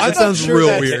bad Yeah, idea. that sounds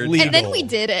real weird. And then we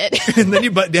did it. And then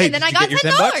you, but hey, And then did I you got get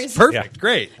your $10. $10? Perfect,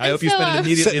 great. I And hope you so- spend it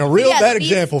immediately. Setting a real Yeah, bad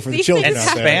these- example for the these children things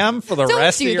out there. Spam for the Don't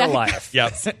rest of do your that. life.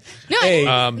 Yep. No, A,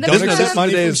 and then don't we accept were-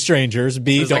 money from strangers.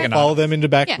 B, like don't an follow them into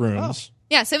back Yeah. rooms.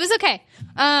 Yeah, so it was okay.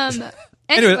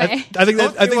 Anyway, Anyway. I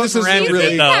think this is random,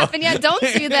 really. though. happen. Yeah, don't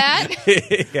do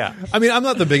that. Yeah. I mean, I'm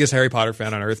not the biggest Harry Potter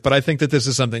fan on earth, but I think that this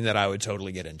is something that I would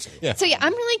totally get into. Yeah. So yeah,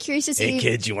 I'm really curious to see. Hey,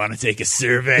 kids, you want to take a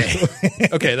survey?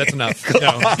 Okay, that's enough.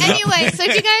 No. Anyway, so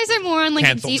if you guys are more on like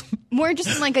Canceled. more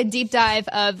just like a deep dive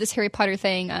of this Harry Potter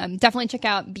thing, definitely check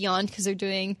out Beyond because they're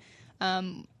doing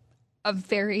a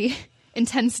very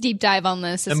intense deep dive on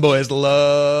this. And boys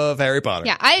love Harry Potter.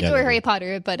 Yeah, I adore they Harry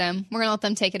Potter, but we're gonna let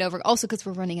them take it over. Also, because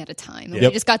we're running out of time. Yep. We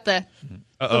just got the.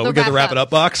 We got the wrap it up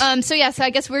box. So I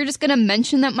guess we're just gonna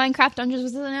mention that Minecraft Dungeons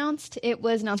was announced. It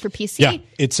was announced for PC. Yeah,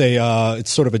 it's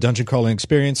sort of a dungeon crawling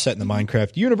experience set in the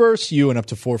Minecraft universe. You and up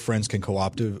to 4 friends can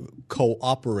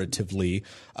cooperatively,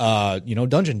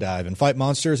 dungeon dive and fight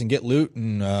monsters and get loot.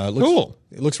 And Cool.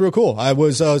 It looks real cool. I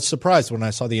was surprised when I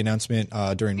saw the announcement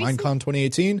during Minecon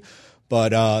 2018.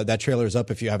 But that trailer is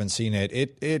up if you haven't seen it.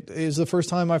 It is the first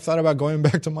time I've thought about going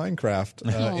back to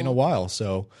Minecraft in a while.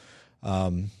 So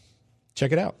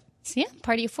check it out. So yeah,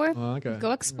 Party of 4. okay.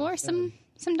 Go explore some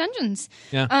dungeons.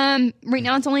 Yeah. Right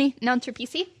now it's only announced for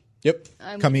PC. Yep.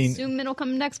 I Coming. assume it'll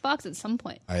come to Xbox at some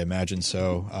point. I imagine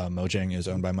so. Mojang is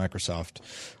owned by Microsoft.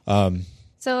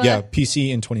 So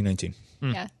PC in 2019.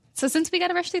 yeah. So since we got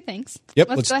to rush through things, Yep,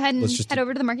 let's go ahead and let's just head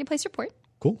over to the Marketplace report.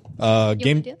 Cool. wanna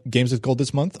do? Games with gold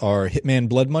this month are Hitman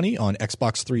Blood Money on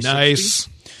Xbox 360. Nice.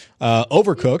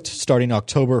 Overcooked starting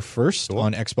October 1st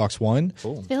on Xbox One. It's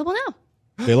available now.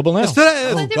 Available now.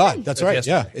 today. Oh, God. That's right.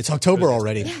 Yeah. It's October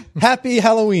already. Happy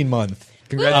Halloween month.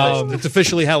 Congratulations. It's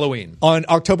officially Halloween. On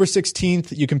October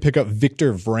 16th, you can pick up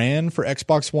Victor Vran for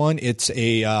Xbox One. It's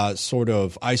a sort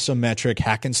of isometric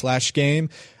hack and slash game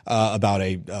about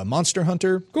a monster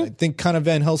hunter. Cool. I think kind of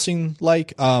Van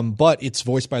Helsing-like, but it's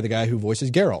voiced by the guy who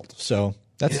voices Geralt. So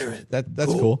that's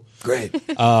cool. Great.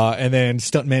 And then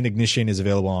Stuntman Ignition is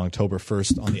available on October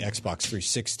 1st on the Xbox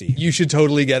 360. You should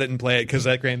totally get it and play it because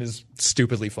that game is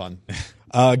stupidly fun.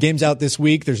 Games out this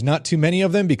week. There's not too many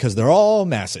of them because they're all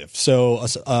massive. So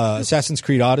Assassin's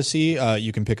Creed Odyssey,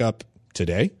 you can pick up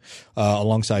today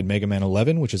alongside Mega Man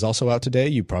 11, which is also out today.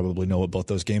 You probably know what both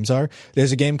those games are.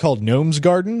 There's a game called Gnome's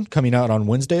Garden coming out on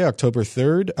Wednesday, October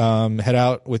 3rd. Head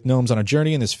out with gnomes on a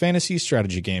journey in this fantasy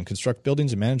strategy game. Construct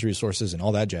buildings and manage resources and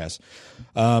all that jazz.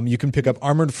 You can pick up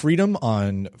Armored Freedom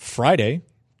on Friday,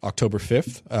 October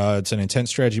 5th. It's an intense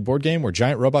strategy board game where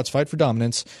giant robots fight for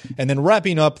dominance. And then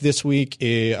wrapping up this week,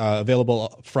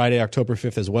 available Friday, October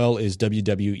 5th as well, is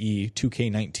WWE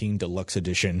 2K19 Deluxe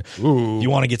Edition. Ooh. You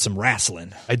want to get some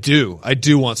wrestling. I do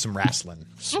want some wrestling.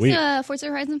 Sweet. Also, Forza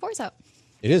Horizon 4 is out.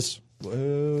 It is.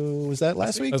 Was that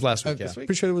last week? That was last week, yeah.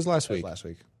 Pretty sure it was last week.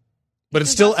 But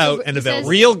it's still out and It says- available.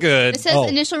 Real good. It says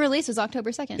initial release was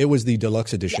October 2nd. It was the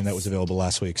deluxe edition that was available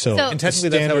last week. So So- And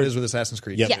technically, that's how it is with Assassin's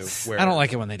Creed. Yep. too, Yes. where I don't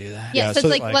like it when they do that. yeah, so so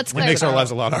it's like, let's it makes our clarify.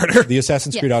 lives a lot harder. the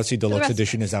Assassin's Creed Yes. Odyssey The Deluxe rest-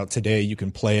 Edition is out today. You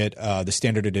can play it. The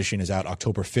standard edition is out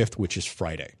October 5th, which is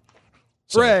Friday.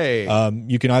 So, Hooray.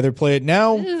 you can either play it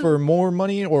now for more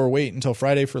money or wait until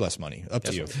Friday for less money. Up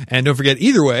to you. And don't forget,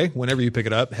 either way, whenever you pick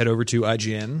it up, head over to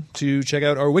IGN to check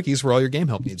out our wikis for all your game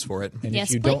help needs for it. And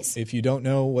Yes, if please. you don't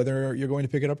know whether you're going to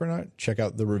pick it up or not, check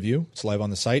out the review. It's live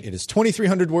on the site. It is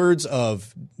 2,300 words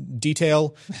of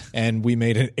detail, and we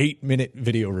made an 8-minute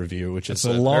video review, which is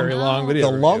a very long video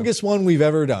the review. longest one we've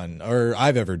ever done, or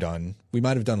I've ever done. We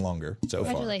might have done longer so far.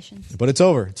 Congratulations. But it's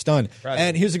over. It's done. Proud of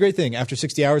And here's the great thing. After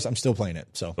 60 hours, I'm still playing it.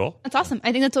 So Cool. That's awesome.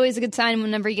 I think that's always a good sign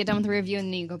whenever you get done with the review and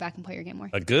then you go back and play your game more.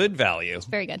 A good value.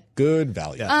 Very good. good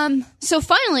value. So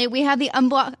finally, we have the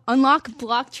unlock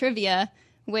block trivia,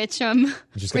 which we're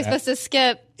just gonna supposed to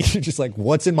skip, You're just like,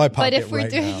 what's in my pocket but if we're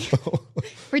right doing now?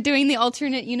 we're doing the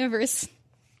alternate universe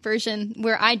version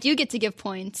where I do get to give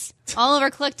points. All of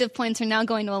our collective points are now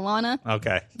going to Alana,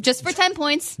 Okay. just for 10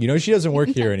 points. You know she doesn't work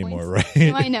 10 here points. anymore, right?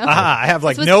 No, I know. I have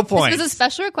like This was- no points. This was a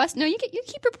special request. No, you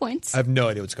keep your points. I have no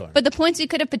idea what's going on. But the points you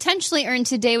could have potentially earned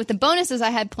today with the bonuses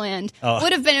I had planned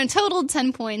would have been a total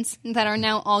 10 points that are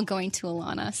now all going to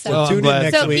Alana. So, Well, tune in glad-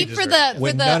 next so week. keep for the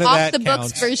When none of off that the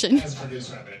books counts. version.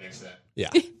 Yeah.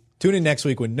 Tune in next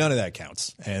week when none of that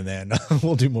counts, and then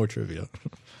we'll do more trivia.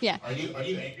 Yeah. Are you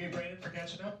angry, Brandon, for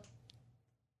catching up?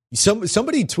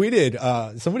 Somebody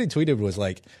tweeted was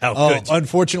like, Oh, good.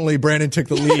 unfortunately Brandon took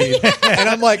the lead. And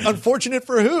I'm like, unfortunate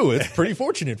for who? It's pretty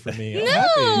fortunate for me. I'm No,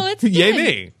 happy. it's good. Yay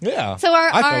me. Yeah. So our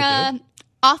I felt good.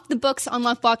 off the books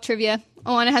unlock block trivia.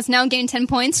 Alana has now gained 10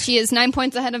 points. She is 9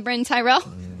 points ahead of Brandon Tyrell.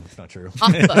 not true.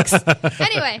 Off the books.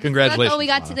 Anyway, Congratulations. That's all we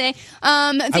got today.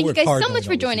 Thank you guys so much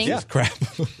for joining. Yeah. Crap.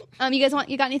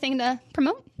 You got anything to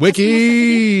promote? Wikis.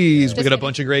 We got a kidding.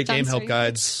 bunch of great John, game help sorry.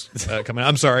 guides coming.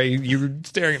 I'm sorry, you were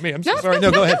staring at me. I'm so sorry.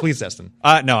 No, go ahead, please, Destin.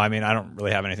 No, I mean, I don't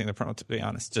really have anything to promote, to be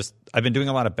honest. Just I've been doing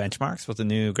a lot of benchmarks with the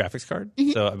new graphics card,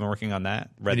 so I've been working on that.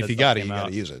 Red And if Dead you got it, came you out,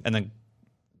 gotta use it. And then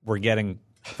we're getting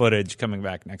footage coming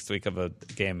back next week of a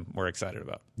game we're excited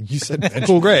about. You said bench.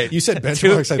 Cool, great. You said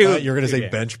benchmarks. I Two- thought you were going to say yeah.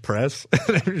 bench press.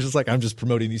 I'm just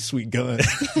promoting these sweet guns.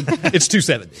 It's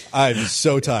 270. I'm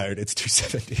so tired. It's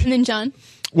 270. And then John.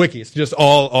 Wikis, just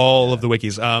all of the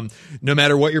wikis. No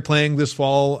matter what you're playing this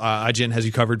fall, IGN has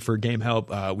you covered for game help.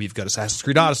 We've got Assassin's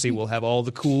Creed Odyssey. We'll have all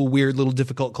the cool, weird, little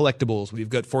difficult collectibles. We've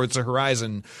got Forza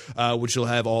Horizon, which will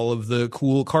have all of the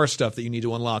cool car stuff that you need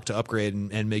to unlock to upgrade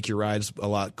and make your rides a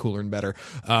lot cooler and better.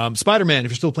 Spider-Man,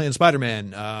 if you're still playing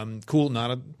Spider-Man, cool,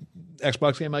 not a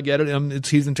Xbox game, I get it. It's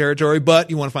heathen territory,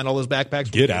 but you want to find all those backpacks.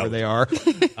 Get where out. they are.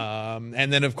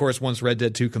 And then, of course, once Red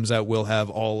Dead 2 comes out, we'll have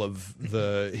all of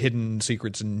the hidden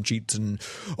secrets and cheats and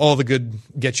all the good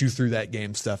get you through that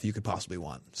game stuff you could possibly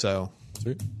want. So,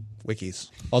 wikis.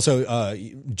 Also,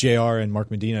 JR and Mark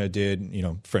Medina did,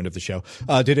 friend of the show,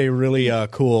 did a really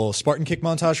cool Spartan kick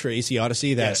montage for AC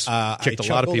Odyssey that Yes. I Kicked a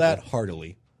lot of chuckled people. at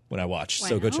heartily when I watched.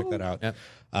 So go check that out. Yep.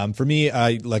 For me,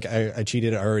 I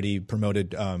cheated. I already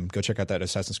promoted. Go check out that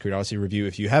Assassin's Creed Odyssey review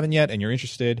if you haven't yet and you're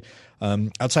interested.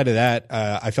 Outside of that,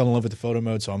 I fell in love with the photo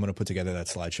mode, so I'm going to put together that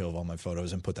slideshow of all my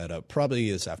photos and put that up probably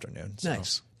this afternoon. So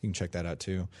Nice. you can check that out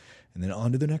too. And then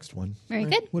on to the next one. Very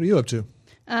good. What are you up to?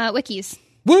 Wikis.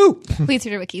 Woo! Please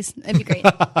read our wikis. That'd be great.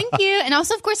 Thank you. And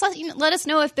also, of course, let us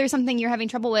know if there's something you're having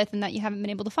trouble with and that you haven't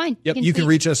been able to find. Yep, you can tweet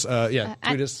reach us.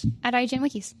 Tweet us. at IGN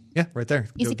Wikis. Yeah, right there.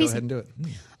 Easy Go peasy. ahead and do it.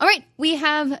 All right, we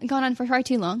have gone on for far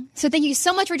too long. So thank you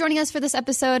so much for joining us for this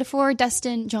episode. For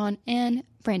Dustin, John, and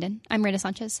Brandon, I'm Rita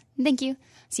Sanchez. Thank you.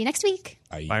 See you next week.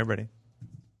 Bye, everybody.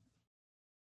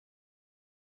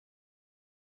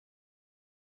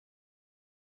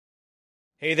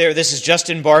 Hey there, this is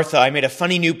Justin Bartha. I made a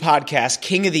funny new podcast,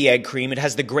 King of the Egg Cream. It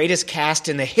has the greatest cast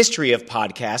in the history of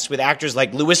podcasts with actors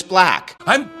like Louis Black,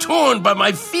 I'm torn by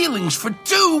my feelings for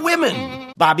two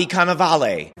women. Bobby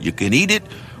Cannavale, You can eat it,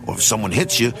 or if someone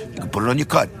hits you, you can put it on your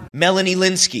cut. Melanie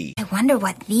Linsky, I wonder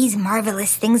what these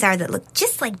marvelous things are that look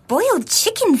just like boiled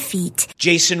chicken feet.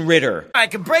 Jason Ritter, I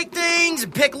can break things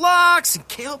and pick locks and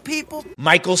kill people.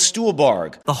 Michael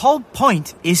Stuhlbarg, The whole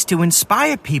point is to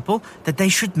inspire people that they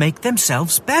should make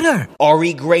themselves better.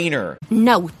 Ari Grainer,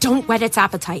 No, don't whet its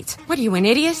appetite. What are you, an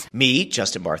idiot? me,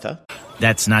 Justin Bartha,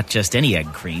 That's not just any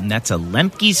egg cream, that's a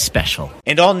Lemke's special.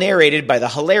 and all narrated by the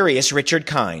hilarious Richard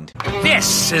Kind.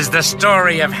 This is the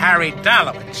story of Harry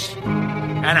Dalowitz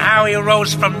and how he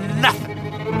rose from nothing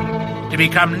to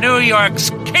become New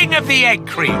York's King of the Egg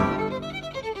Cream.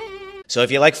 So if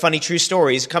you like funny true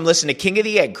stories, come listen to King of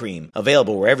the Egg Cream,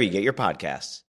 available wherever you get your podcasts.